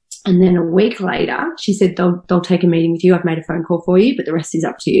 And then a week later, she said, they'll take a meeting with you. I've made a phone call for you, but the rest is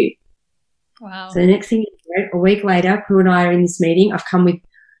up to you. Wow. So the next thing, a week later, Prue and I are in this meeting. I've come with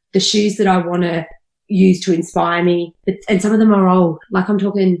the shoes that I want to use to inspire me. And some of them are old. Like I'm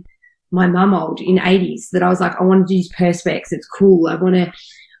talking my mum old in 80s, that I was like, I want to use Perspex. It's cool. I want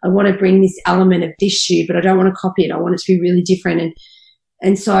to bring this element of this shoe, but I don't want to copy it. I want it to be really different.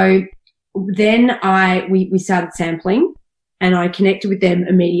 And so then we started sampling, and I connected with them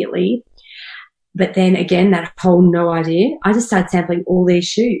immediately. But then again, that whole no idea, I just started sampling all these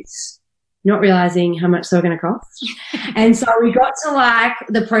shoes, not realizing how much they were going to cost. And so we got to like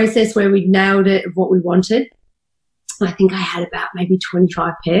the process where we nailed it of what we wanted. I think I had about maybe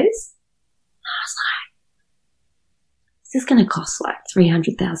 25 pairs. I was like, this is going to cost like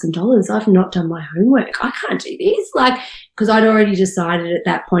 $300,000. I've not done my homework. I can't do this. Like, because I'd already decided at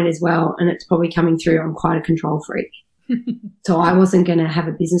that point as well, and it's probably coming through, I'm quite a control freak. So I wasn't going to have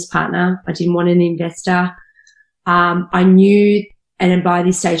a business partner. I didn't want an investor. I knew, and by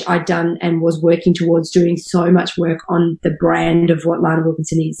this stage I'd done and was working towards doing so much work on the brand of what Lana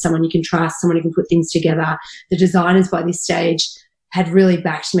Wilkinson is, someone you can trust, someone who can put things together. The designers by this stage had really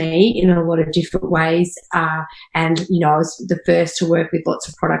backed me in a lot of different ways. And, you know, I was the first to work with lots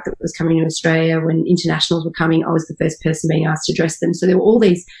of product that was coming to Australia. When internationals were coming, I was the first person being asked to dress them. So there were all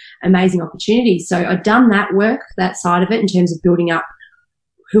these amazing opportunities. So I'd done that work, that side of it, in terms of building up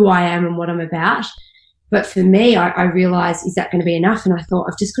who I am and what I'm about. But for me, I realized, is that going to be enough? And I thought,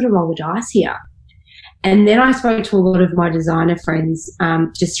 I've just got to roll the dice here. And then I spoke to a lot of my designer friends,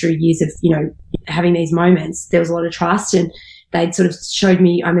 just through years of, you know, having these moments. There was a lot of trust, and they'd sort of showed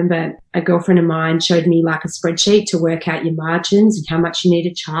me, I remember a girlfriend of mine showed me like a spreadsheet to work out your margins and how much you need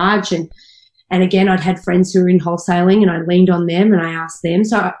to charge. And again, I'd had friends who were in wholesaling, and I leaned on them and I asked them.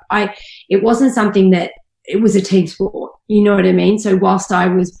 So it wasn't something that, it was a team sport. You know what I mean? So whilst I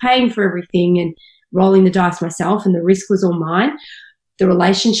was paying for everything and rolling the dice myself and the risk was all mine, the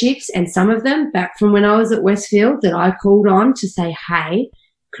relationships, and some of them back from when I was at Westfield, that I called on to say, hey,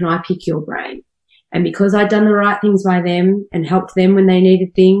 can I pick your brain? And because I'd done the right things by them and helped them when they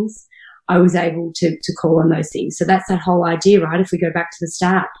needed things, I was able to call on those things. So that's that whole idea, right? If we go back to the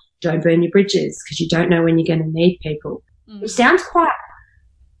start, don't burn your bridges, because you don't know when you're going to need people. It sounds quite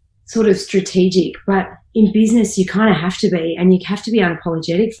sort of strategic, but in business you kind of have to be, and you have to be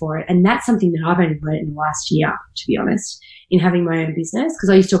unapologetic for it. And that's something that I've only learned in the last year, to be honest, in having my own business, because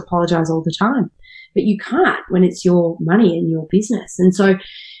I used to apologize all the time. But you can't when it's your money and your business. And so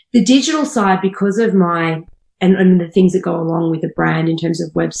the digital side, because of my, and the things that go along with the brand in terms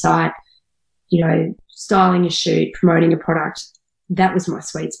of website, you know, styling a shoot, promoting a product, that was my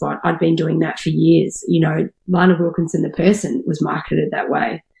sweet spot. I'd been doing that for years. You know, Lana Wilkinson, the person, was marketed that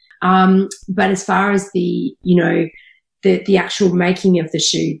way. But as far as the, you know, the actual making of the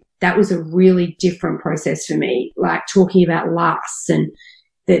shoe, that was a really different process for me, like talking about lasts and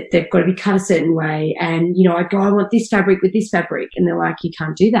that they've got to be cut a certain way. And, you know, I go, I want this fabric with this fabric. And they're like, you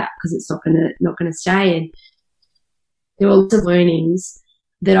can't do that because it's not going to stay. And there were lots of learnings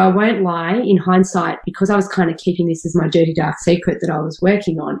that I won't lie, in hindsight, because I was kind of keeping this as my dirty, dark secret that I was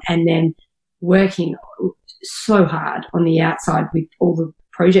working on, and then working so hard on the outside with all the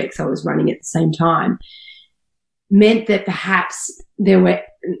projects I was running at the same time, meant that perhaps there were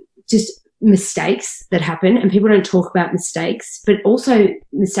just mistakes that happen, and people don't talk about mistakes, but also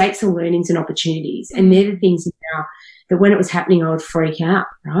mistakes are learnings and opportunities. And they're the things now that when it was happening, I would freak out,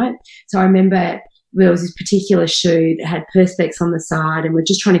 right? So I remember there was this particular shoe that had perspex on the side, and we're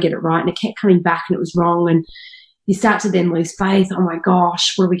just trying to get it right, and it kept coming back and it was wrong. And you start to then lose faith. Oh my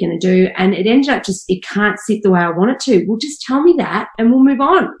gosh, what are we going to do? And it ended up just, it can't sit the way I want it to. Well, just tell me that and we'll move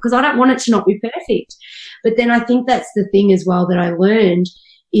on, because I don't want it to not be perfect. But then I think that's the thing as well that I learned,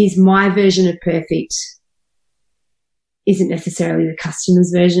 is my version of perfect isn't necessarily the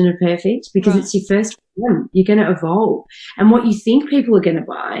customer's version of perfect, because It's your first one. You're going to evolve. And what you think people are going to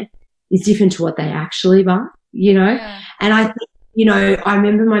buy is different to what they actually buy, you know? Yeah. And I think, you know, I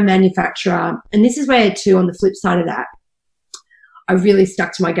remember my manufacturer, and this is where too, on the flip side of that, I really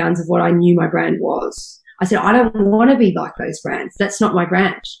stuck to my guns of what I knew my brand was. I said, I don't want to be like those brands. That's not my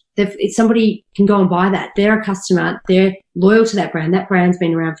brand. If somebody can go and buy that, they're a customer, they're loyal to that brand. That brand's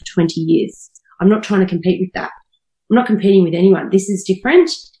been around for 20 years. I'm not trying to compete with that. I'm not competing with anyone. This is different.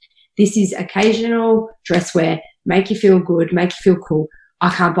 This is occasional dress wear, make you feel good, make you feel cool. I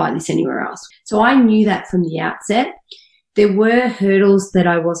can't buy this anywhere else. So I knew that from the outset. There were hurdles that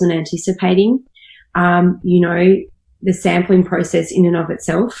I wasn't anticipating, you know, the sampling process in and of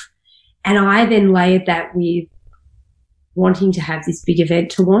itself. And I then layered that with wanting to have this big event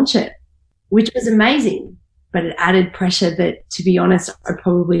to launch it, which was amazing, but it added pressure that, to be honest, I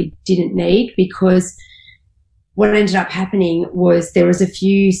probably didn't need, because what ended up happening was there was a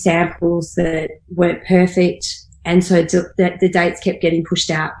few samples that weren't perfect. And so the dates kept getting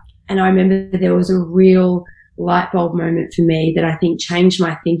pushed out. And I remember there was a real light bulb moment for me that I think changed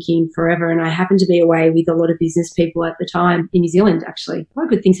my thinking forever. And I happened to be away with a lot of business people at the time in New Zealand, actually. A lot of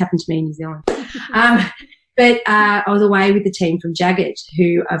good things happened to me in New Zealand. But I was away with the team from Jagged,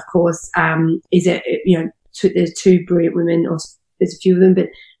 who, of course, is a, you know, there's two brilliant women, or there's a few of them, but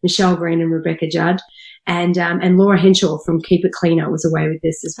Michelle Green and Rebecca Judd. And Laura Henshaw from Keep It Cleaner was away with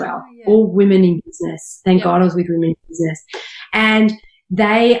this as well. Oh, yeah. All women in business. Thank God I was with women in business. And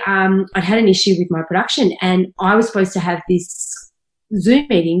I'd had an issue with my production, and I was supposed to have this Zoom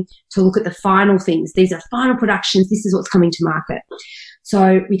meeting to look at the final things. These are final productions. This is what's coming to market.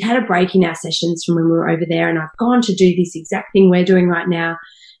 So we'd had a break in our sessions from when we were over there, and I've gone to do this exact thing we're doing right now,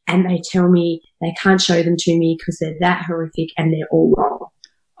 and they tell me they can't show them to me because they're that horrific and they're all wrong.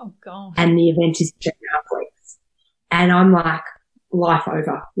 Oh, God. And the event is 2.5 weeks. And I'm like, life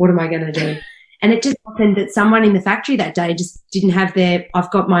over. What am I going to do? And it just happened that someone in the factory that day just didn't have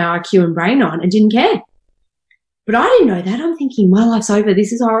I've got my IQ and brain on, and didn't care. But I didn't know that. I'm thinking, my life's over.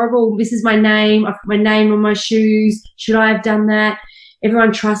 This is horrible. This is my name. I've got my name on my shoes. Should I have done that?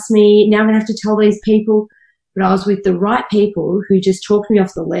 Everyone trusts me. Now I'm going to have to tell these people. But I was with the right people who just talked me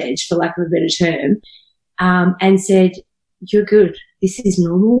off the ledge, for lack of a better term, and said, you're good. This is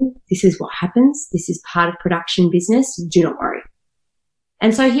normal. This is what happens. This is part of production business. Do not worry.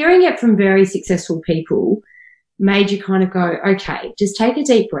 And so hearing it from very successful people made you kind of go, okay, just take a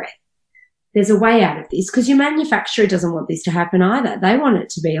deep breath. There's a way out of this, because your manufacturer doesn't want this to happen either. They want it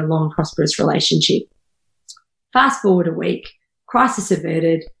to be a long, prosperous relationship. Fast forward a week, crisis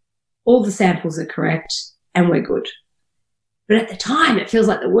averted, all the samples are correct, and we're good. But at the time, it feels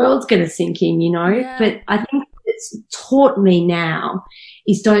like the world's going to sink in, you know. Yeah. But I think it's taught me now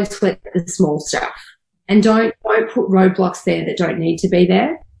is don't sweat the small stuff, and don't put roadblocks there that don't need to be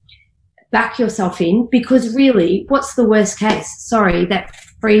there. Back yourself in, because really, what's the worst case? Sorry, that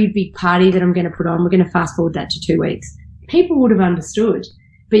free big party that I'm going to put on, we're going to fast forward that to 2 weeks. People would have understood,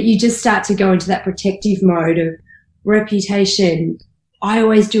 but you just start to go into that protective mode of reputation. I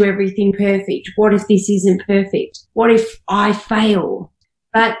always do everything perfect. What if this isn't perfect? What if I fail?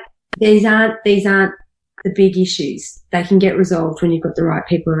 But these aren't the big issues. They can get resolved when you've got the right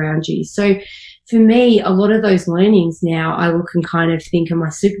people around you. So for me, a lot of those learnings now, I look and kind of think are my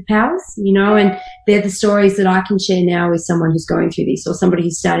superpowers, you know, and they're the stories that I can share now with someone who's going through this, or somebody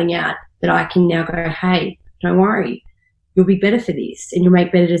who's starting out, that I can now go, hey, don't worry, you'll be better for this and you'll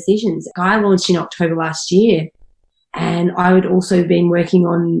make better decisions. I launched in October last year, and I had also been working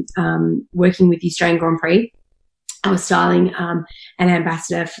with the Australian Grand Prix. I was styling an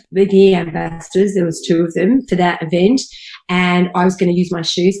ambassador, the ambassadors, there was 2 of them for that event, and I was going to use my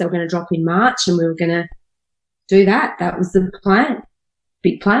shoes. They were going to drop in March, and we were going to do that. That was the plan.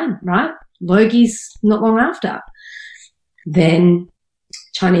 Big plan, right? Logie's not long after. Then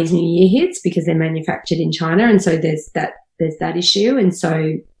Chinese New Year hits, because they're manufactured in China, and so there's that issue, and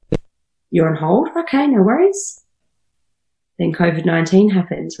so you're on hold. Okay, no worries. Then COVID-19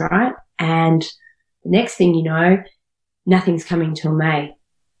 happens, right? And the next thing you know, nothing's coming till May,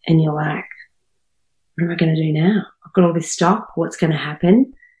 and you're like, what am I going to do now? I've got all this stock. What's going to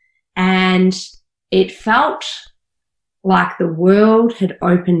happen? And it felt like the world had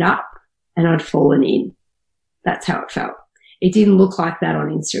opened up and I'd fallen in. That's how it felt. It didn't look like that on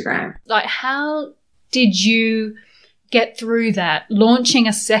Instagram. Like, how did you get through that, launching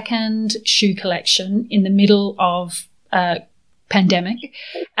a second shoe collection in the middle of pandemic?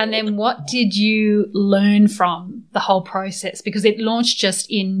 And then what did you learn from the whole process? Because it launched just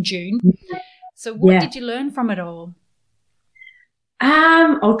in June. So what did you learn from it all?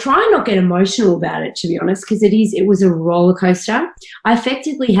 I'll try and not get emotional about it, to be honest, because it was a roller coaster. I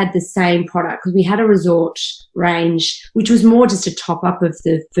effectively had the same product, because we had a resort range, which was more just a top up of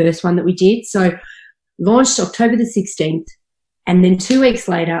the first one that we did. So launched October the 16th. And then 2 weeks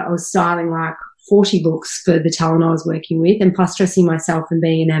later, I was styling like 40 looks for the talent I was working with, and plus dressing myself and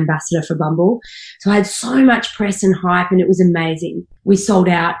being an ambassador for Bumble. So I had so much press and hype, and it was amazing. We sold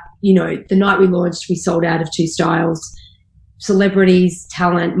out, you know, the night we launched, we sold out of 2 styles. Celebrities,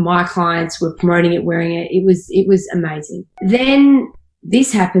 talent, my clients were promoting it, wearing it. It was amazing. Then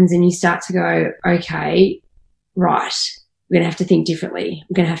this happens, and you start to go, okay, right, we're going to have to think differently.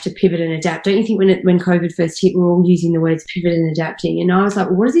 We're going to have to pivot and adapt. Don't you think when COVID first hit, we're all using the words pivot and adapting? And I was like,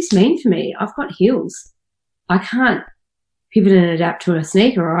 well, what does this mean for me? I've got heels. I can't pivot and adapt to a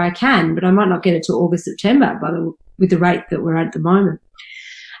sneaker, or I can, but I might not get it till August, September with the rate that we're at the moment.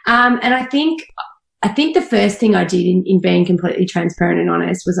 And I think the first thing I did in being completely transparent and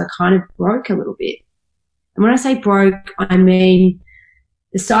honest was I kind of broke a little bit. And when I say broke, I mean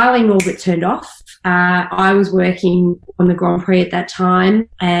the styling all but turned off. I was working on the Grand Prix at that time,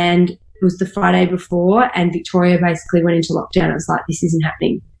 and it was the Friday before, and Victoria basically went into lockdown. It was like, this isn't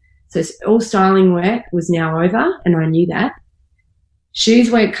happening. So all styling work was now over, and I knew that. Shoes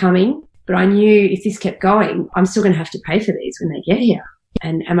weren't coming, but I knew if this kept going, I'm still going to have to pay for these when they get here.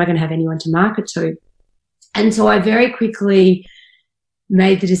 And am I going to have anyone to market to? And so I very quickly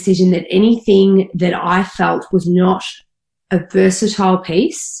made the decision that anything that I felt was not a versatile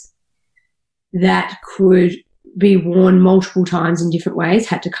piece that could be worn multiple times in different ways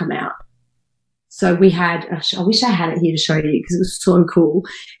had to come out. So we had, I wish I had it here to show you because it was so cool.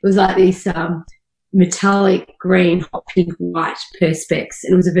 It was like this metallic green, hot pink, white perspex.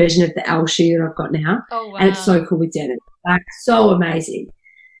 And it was a version of the L shoe that I've got now. Oh, wow. And it's so cool with denim. Like, so amazing.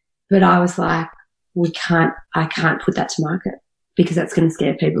 But I was like, I can't put that to market because that's going to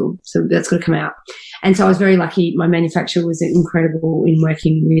scare people. So that's got to come out. And so I was very lucky. My manufacturer was incredible in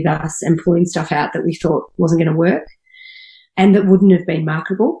working with us and pulling stuff out that we thought wasn't going to work and that wouldn't have been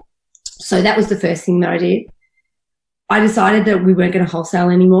marketable. So that was the first thing that I did. I decided that we weren't going to wholesale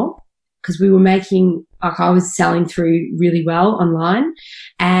anymore because we were making, like I was selling through really well online.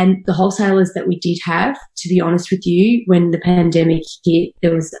 And the wholesalers that we did have, to be honest with you, when the pandemic hit,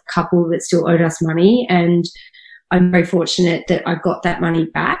 there was a couple that still owed us money. And I'm very fortunate that I got that money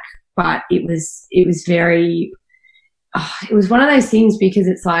back. But it was very, it was one of those things because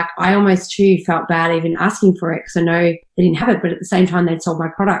it's like I almost too felt bad even asking for it because I know they didn't have it, but at the same time they'd sold my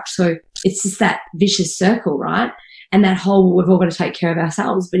product. So it's just that vicious circle, right? And that whole, we've all got to take care of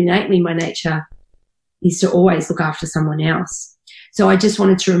ourselves. But innately my nature is to always look after someone else. So I just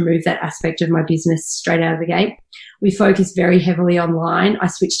wanted to remove that aspect of my business straight out of the gate. We focused very heavily online. I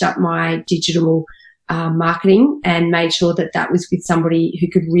switched up my digital marketing and made sure that that was with somebody who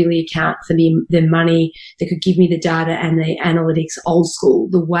could really account for the money, that could give me the data and the analytics old school,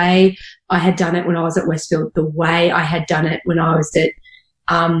 the way I had done it when I was at Westfield, the way I had done it when I was at,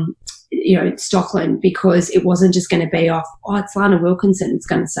 Stockland, because it wasn't just going to be off, it's Lana Wilkinson, it's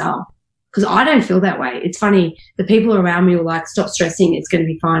going to sell. Because I don't feel that way. It's funny. The people around me were like, stop stressing. It's going to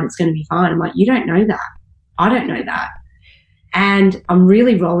be fine. It's going to be fine. I'm like, you don't know that. I don't know that. And I'm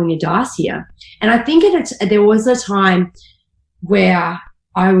really rolling a dice here. And I think there was a time where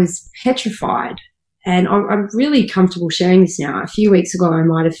I was petrified, and I'm really comfortable sharing this now. A few weeks ago, I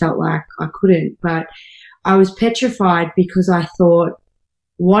might have felt like I couldn't, but I was petrified because I thought,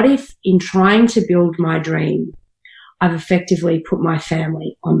 what if in trying to build my dream, I've effectively put my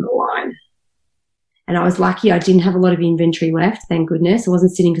family on the line? And I was lucky I didn't have a lot of inventory left, thank goodness. I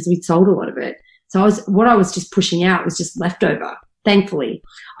wasn't sitting because we'd sold a lot of it. So what I was just pushing out was just leftover, thankfully.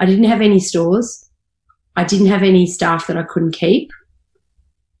 I didn't have any stores. I didn't have any staff that I couldn't keep.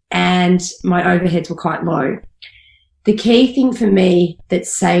 And my overheads were quite low. The key thing for me that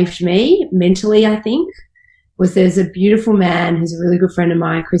saved me mentally, I think, was there's a beautiful man who's a really good friend of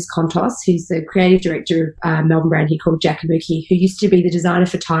mine, Chris Kontos, who's the creative director of Melbourne brand he called Jackabuki, who used to be the designer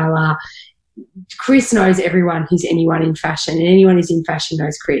for Tyler. Chris knows everyone who's anyone in fashion, and anyone who's in fashion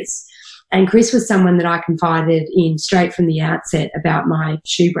knows Chris. And Chris was someone that I confided in straight from the outset about my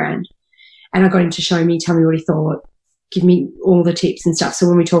shoe brand. And I got him to show me, tell me what he thought, give me all the tips and stuff. So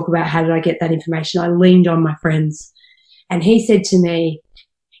when we talk about how did I get that information, I leaned on my friends. And he said to me,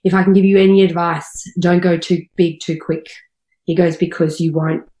 if I can give you any advice, don't go too big too quick. He goes, because you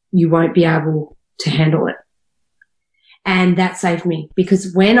won't be able to handle it. And that saved me,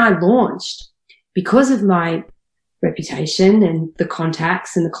 because when I launched, because of my reputation and the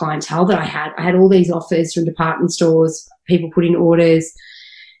contacts and the clientele that I had all these offers from department stores, people put in orders,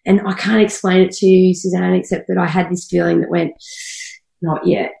 and I can't explain it to you, Suzanne, except that I had this feeling that went, not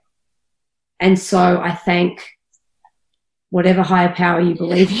yet. And so I thank whatever higher power you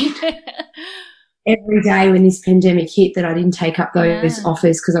believe in every day when this pandemic hit that I didn't take up those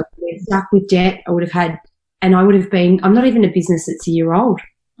offers, because I would have been stuck with debt. I would have had, and I would have been, I'm not even a business that's a year old.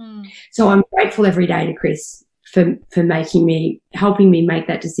 So I'm grateful every day to Chris for helping me make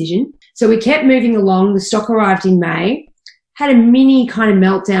that decision. So we kept moving along. The stock arrived in May, had a mini kind of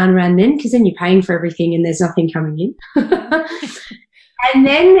meltdown around then, because then you're paying for everything and there's nothing coming in. And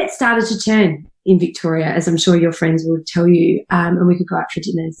then it started to turn in Victoria, as I'm sure your friends will tell you, and we could go out for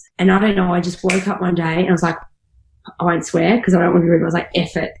dinners. And I don't know, I just woke up one day and I was like, I won't swear because I don't want to be rude. I was like,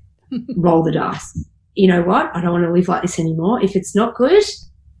 F it, roll the dice. You know what? I don't want to live like this anymore. If it's not good,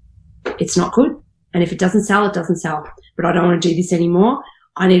 it's not good. And if it doesn't sell, it doesn't sell. But I don't want to do this anymore.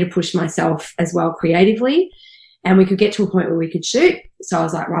 I need to push myself as well creatively. And we could get to a point where we could shoot. So I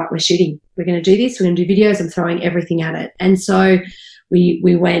was like, right, we're shooting. We're going to do this. We're going to do videos. I'm throwing everything at it. And so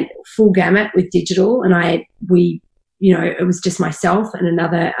we went full gamut with digital, and it was just myself and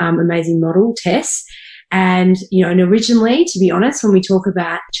another amazing model, Tess. And originally, to be honest, when we talk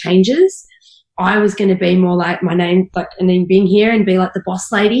about changes, I was going to be more like my name, and then being here and be like the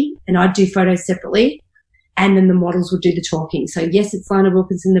boss lady, and I'd do photos separately, and then the models would do the talking. So yes, it's Lana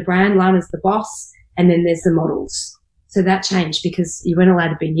Wilkinson, the brand, Lana's the boss, and then there's the models. So that changed because you weren't allowed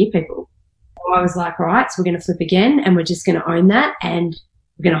to be near people. I was like, all right, so we're going to flip again and we're just going to own that and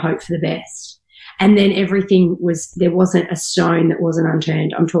we're going to hope for the best. And then there wasn't a stone that wasn't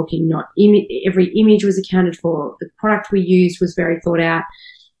unturned. I'm talking every image was accounted for. The product we used was very thought out.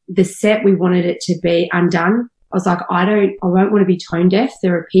 The set, we wanted it to be undone. I was like, I won't want to be tone deaf.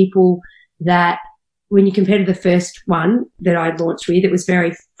 There are people that, when you compare to the first one that I launched with, it was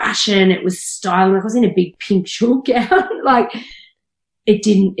very fashion. It was styling. Like I was in a big pink shawl gown. Like it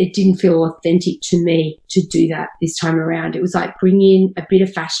didn't feel authentic to me to do that this time around. It was like bring in a bit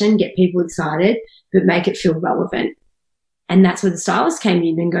of fashion, get people excited, but make it feel relevant. And that's where the stylist came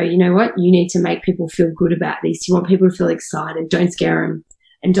in and go, you know what? You need to make people feel good about this. You want people to feel excited. Don't scare them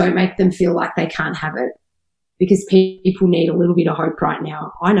and don't make them feel like they can't have it, because people need a little bit of hope right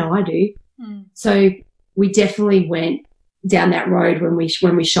now. I know I do. So we definitely went down that road when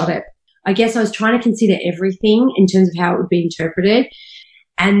we shot it. I guess I was trying to consider everything in terms of how it would be interpreted.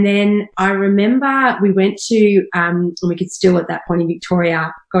 And then I remember we went to, and we could still at that point in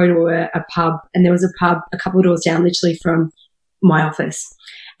Victoria go to a pub, and there was a pub a couple of doors down literally from my office.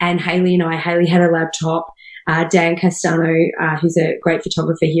 And Hayley had a laptop. Dan Castano, who's a great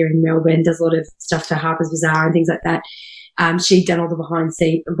photographer here in Melbourne, does a lot of stuff for Harper's Bazaar and things like that. She'd done all the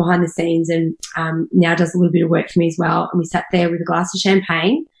behind the scenes and now does a little bit of work for me as well. And we sat there with a glass of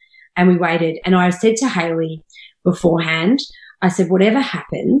champagne and we waited. And I said to Hayley beforehand, I said, whatever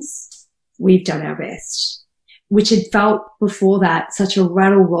happens, we've done our best, which had felt before that such a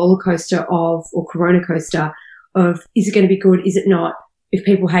roller coaster or corona coaster of, is it going to be good? Is it not? If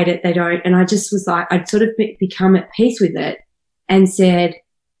people hate it, they don't. And I just was like, I'd sort of become at peace with it and said,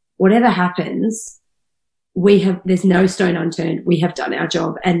 whatever happens, there's no stone unturned. We have done our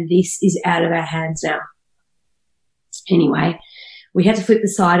job and this is out of our hands now. Anyway, we had to flip the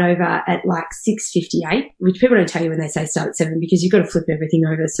site over at like 6:58, which people don't tell you when they say start at 7, because you've got to flip everything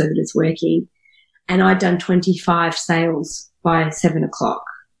over so that it's working. And I'd done 25 sales by 7 o'clock.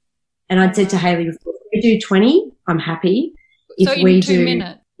 And I'd said to Hayley, if we do 20, I'm happy. So in 2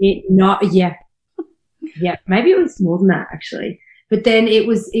 minutes? Yeah, maybe it was more than that actually. But then it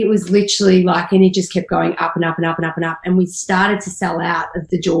was literally like, and it just kept going up and up and up and up and up. And we started to sell out of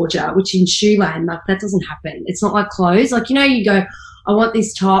the Georgia, which in Shoeland, like that doesn't happen. It's not like clothes. Like, you go, I want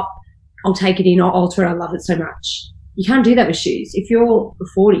this top, I'll take it in, I'll alter it, I love it so much. You can't do that with shoes. If you're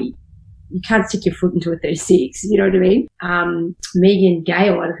 40, you can't stick your foot into a 36, you know what I mean? Megan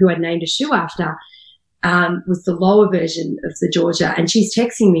Gale, who I'd named a shoe after, was the lower version of the Georgia. And she's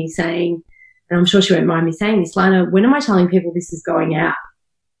texting me saying, and I'm sure she won't mind me saying this, Lana, when am I telling people this is going out?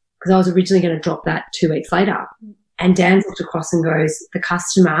 Because I was originally going to drop that 2 weeks later. And Dan looked across and goes, the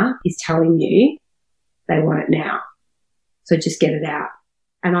customer is telling you they want it now. So just get it out.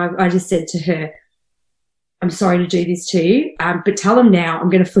 And I just said to her, I'm sorry to do this to you, but tell them now. I'm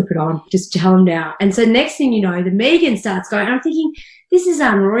going to flip it on. Just tell them now. And so next thing you know, the Megan starts going. And I'm thinking, this is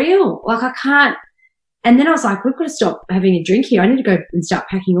unreal. Like I can't. And then I was like, we've got to stop having a drink here. I need to go and start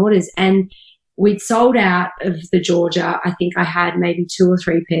packing orders. And we'd sold out of the Georgia. I think I had maybe 2 or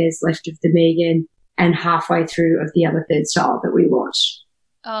 3 pairs left of the Megan and halfway through of the other third style that we launched.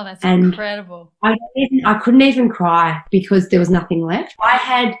 Oh, that's incredible. I couldn't even cry because there was nothing left. I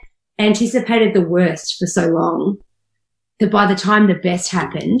had anticipated the worst for so long that by the time the best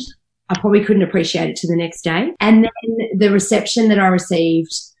happened, I probably couldn't appreciate it to the next day. And then the reception that I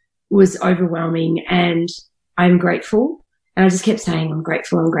received was overwhelming, and I'm grateful. And I just kept saying, I'm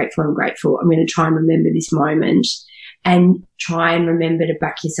grateful, I'm grateful, I'm grateful. I'm going to try and remember this moment and try and remember to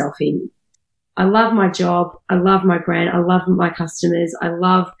back yourself in. I love my job. I love my brand. I love my customers. I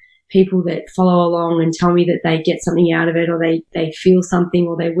love people that follow along and tell me that they get something out of it, or they feel something,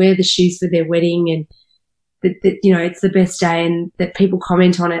 or they wear the shoes for their wedding, and that it's the best day, and that people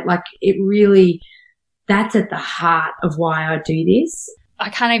comment on it. Like it really, that's at the heart of why I do this. I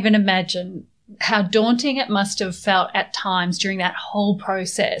can't even imagine how daunting it must have felt at times during that whole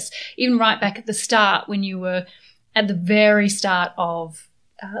process, even right back at the start when you were at the very start of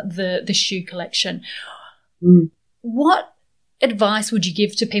the shoe collection. What advice would you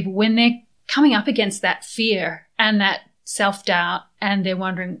give to people when they're coming up against that fear and that self-doubt, and they're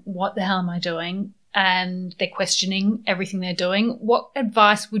wondering, what the hell am I doing? And they're questioning everything they're doing. What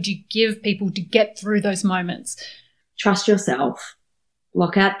advice would you give people to get through those moments? Trust yourself.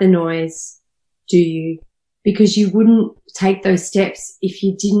 Block out the noise. Do you? Because you wouldn't take those steps if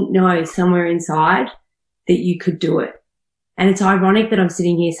you didn't know somewhere inside that you could do it. And it's ironic that I'm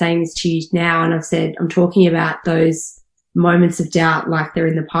sitting here saying this to you now, and I've said I'm talking about those moments of doubt like they're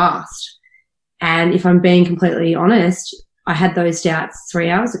in the past. And if I'm being completely honest, I had those doubts 3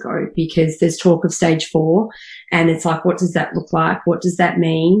 hours ago, because there's talk of stage 4, and it's like, what does that look like? What does that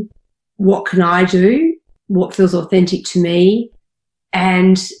mean? what can I do? What feels authentic to me?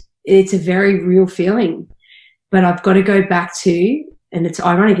 And it's a very real feeling. But I've got to go back to, and it's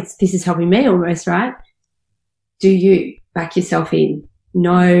ironic, this is helping me almost, right? Do you back yourself in?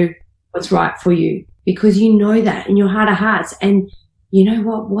 Know what's right for you, because you know that in your heart of hearts. And you know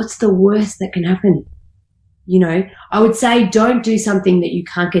what? What's the worst that can happen? You know, I would say don't do something that you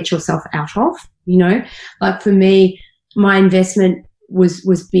can't get yourself out of, you know. Like for me, my investment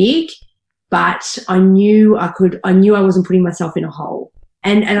was big, but I knew I wasn't putting myself in a hole.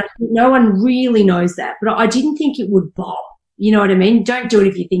 And I think no one really knows that, but I didn't think it would bob. You know what I mean? Don't do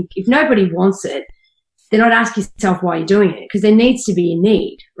it if nobody wants it, then I'd ask yourself why you're doing it, because there needs to be a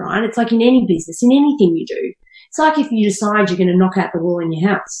need, right? It's like in any business, in anything you do. It's like if you decide you're going to knock out the wall in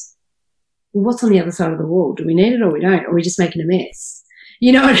your house. Well, what's on the other side of the wall? Do we need it or we don't? Or are we just making a mess?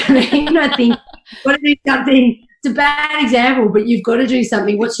 You know what I mean? I think you've got to do something. It's a bad example, but you've got to do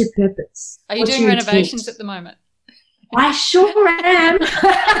something. What's your purpose? Are you doing renovations at the moment? I sure am.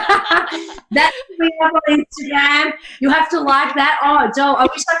 That's me up on Instagram. You have to like that. Oh, Joel, I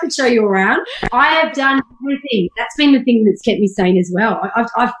wish I could show you around. I have done everything. That's been the thing that's kept me sane as well.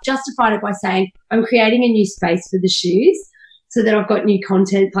 I've justified it by saying I'm creating a new space for the shoes so that I've got new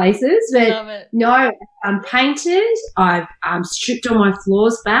content places. But no, I'm painted. I've stripped all my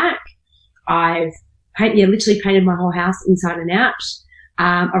floors back. I've literally painted my whole house inside and out.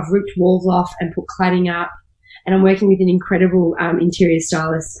 I've ripped walls off and put cladding up. And I'm working with an incredible interior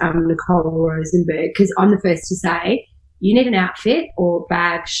stylist, Nicole Rosenberg, because I'm the first to say, you need an outfit or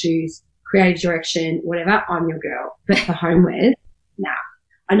bag, shoes, creative direction, whatever, I'm your girl. But for homewear, nah.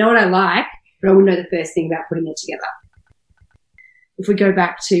 I know what I like, but I wouldn't know the first thing about putting it together. If we go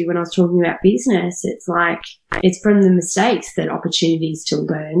back to when I was talking about business, it's like it's from the mistakes that opportunities to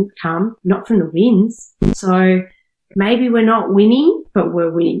learn come, not from the wins. So maybe we're not winning, but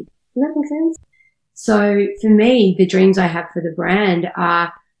we're winning. Does that make sense? So for me, the dreams I have for the brand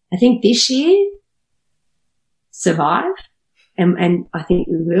are, I think this year, survive. And I think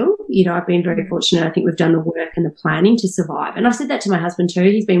we will. You know, I've been very fortunate. I think we've done the work and the planning to survive. And I've said that to my husband too.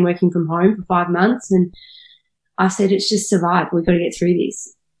 He's been working from home for 5 months, and I've said it's just survive. We've got to get through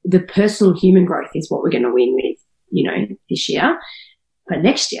this. The personal human growth is what we're going to win with, you know, this year. But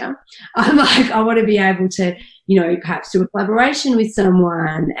next year, I'm like, I want to be able to, you know, perhaps do a collaboration with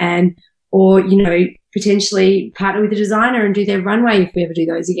someone or, you know, potentially partner with a designer and do their runway if we ever do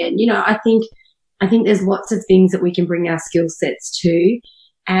those again. You know, I think there's lots of things that we can bring our skill sets to.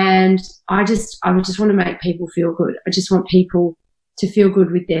 And I just want to make people feel good. I just want people to feel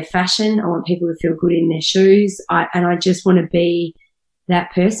good with their fashion. I want people to feel good in their shoes. And I just want to be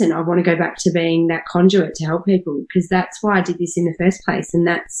that person. I want to go back to being that conduit to help people, because that's why I did this in the first place. And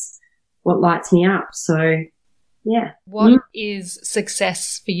that's what lights me up. So, yeah. What is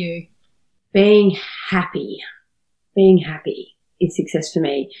success for you? Being happy is success for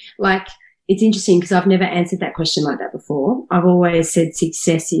me. Like, it's interesting because I've never answered that question like that before. I've always said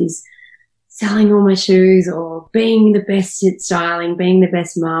success is selling all my shoes or being the best at styling, being the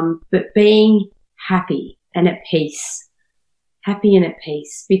best mum, but being happy and at peace. Happy and at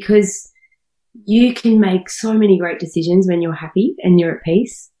peace, because you can make so many great decisions when you're happy and you're at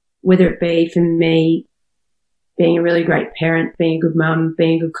peace, whether it be for me, being a really great parent, being a good mum,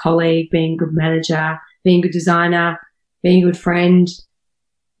 being a good colleague, being a good manager, being a good designer, being a good friend.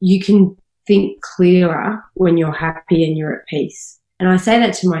 You can think clearer when you're happy and you're at peace. And I say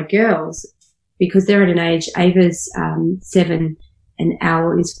that to my girls because they're at an age, Ava's 7 and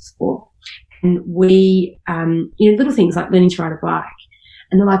Al is 4. And we, you know, little things like learning to ride a bike.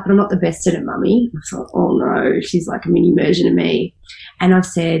 And they're like, but I'm not the best at it, mummy. I thought, oh no, she's like a mini version of me. And I've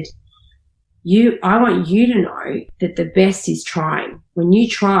said, I want you to know that the best is trying. When you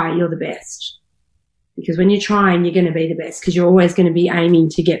try, you're the best. Because when you're trying, you're going to be the best, because you're always going to be aiming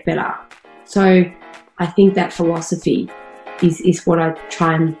to get better. So I think that philosophy is what I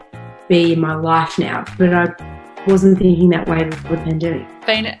try and be in my life now. But I wasn't thinking that way before the pandemic. It's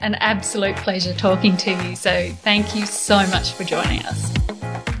been an absolute pleasure talking to you. So thank you so much for joining us.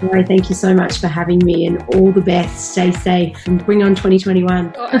 No, thank you so much for having me, and all the best. Stay safe and bring on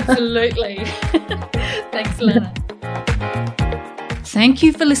 2021. Oh, absolutely. Thanks, Lana. Thank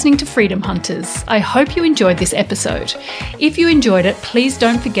you for listening to Freedom Hunters. I hope you enjoyed this episode. If you enjoyed it, please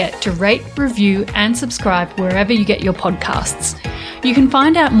don't forget to rate, review, and subscribe wherever you get your podcasts. You can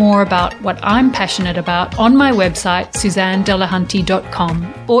find out more about what I'm passionate about on my website,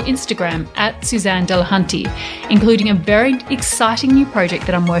 suzannedelahanty.com, or Instagram @SuzanneDelahanty, including a very exciting new project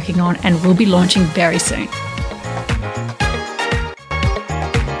that I'm working on and will be launching very soon.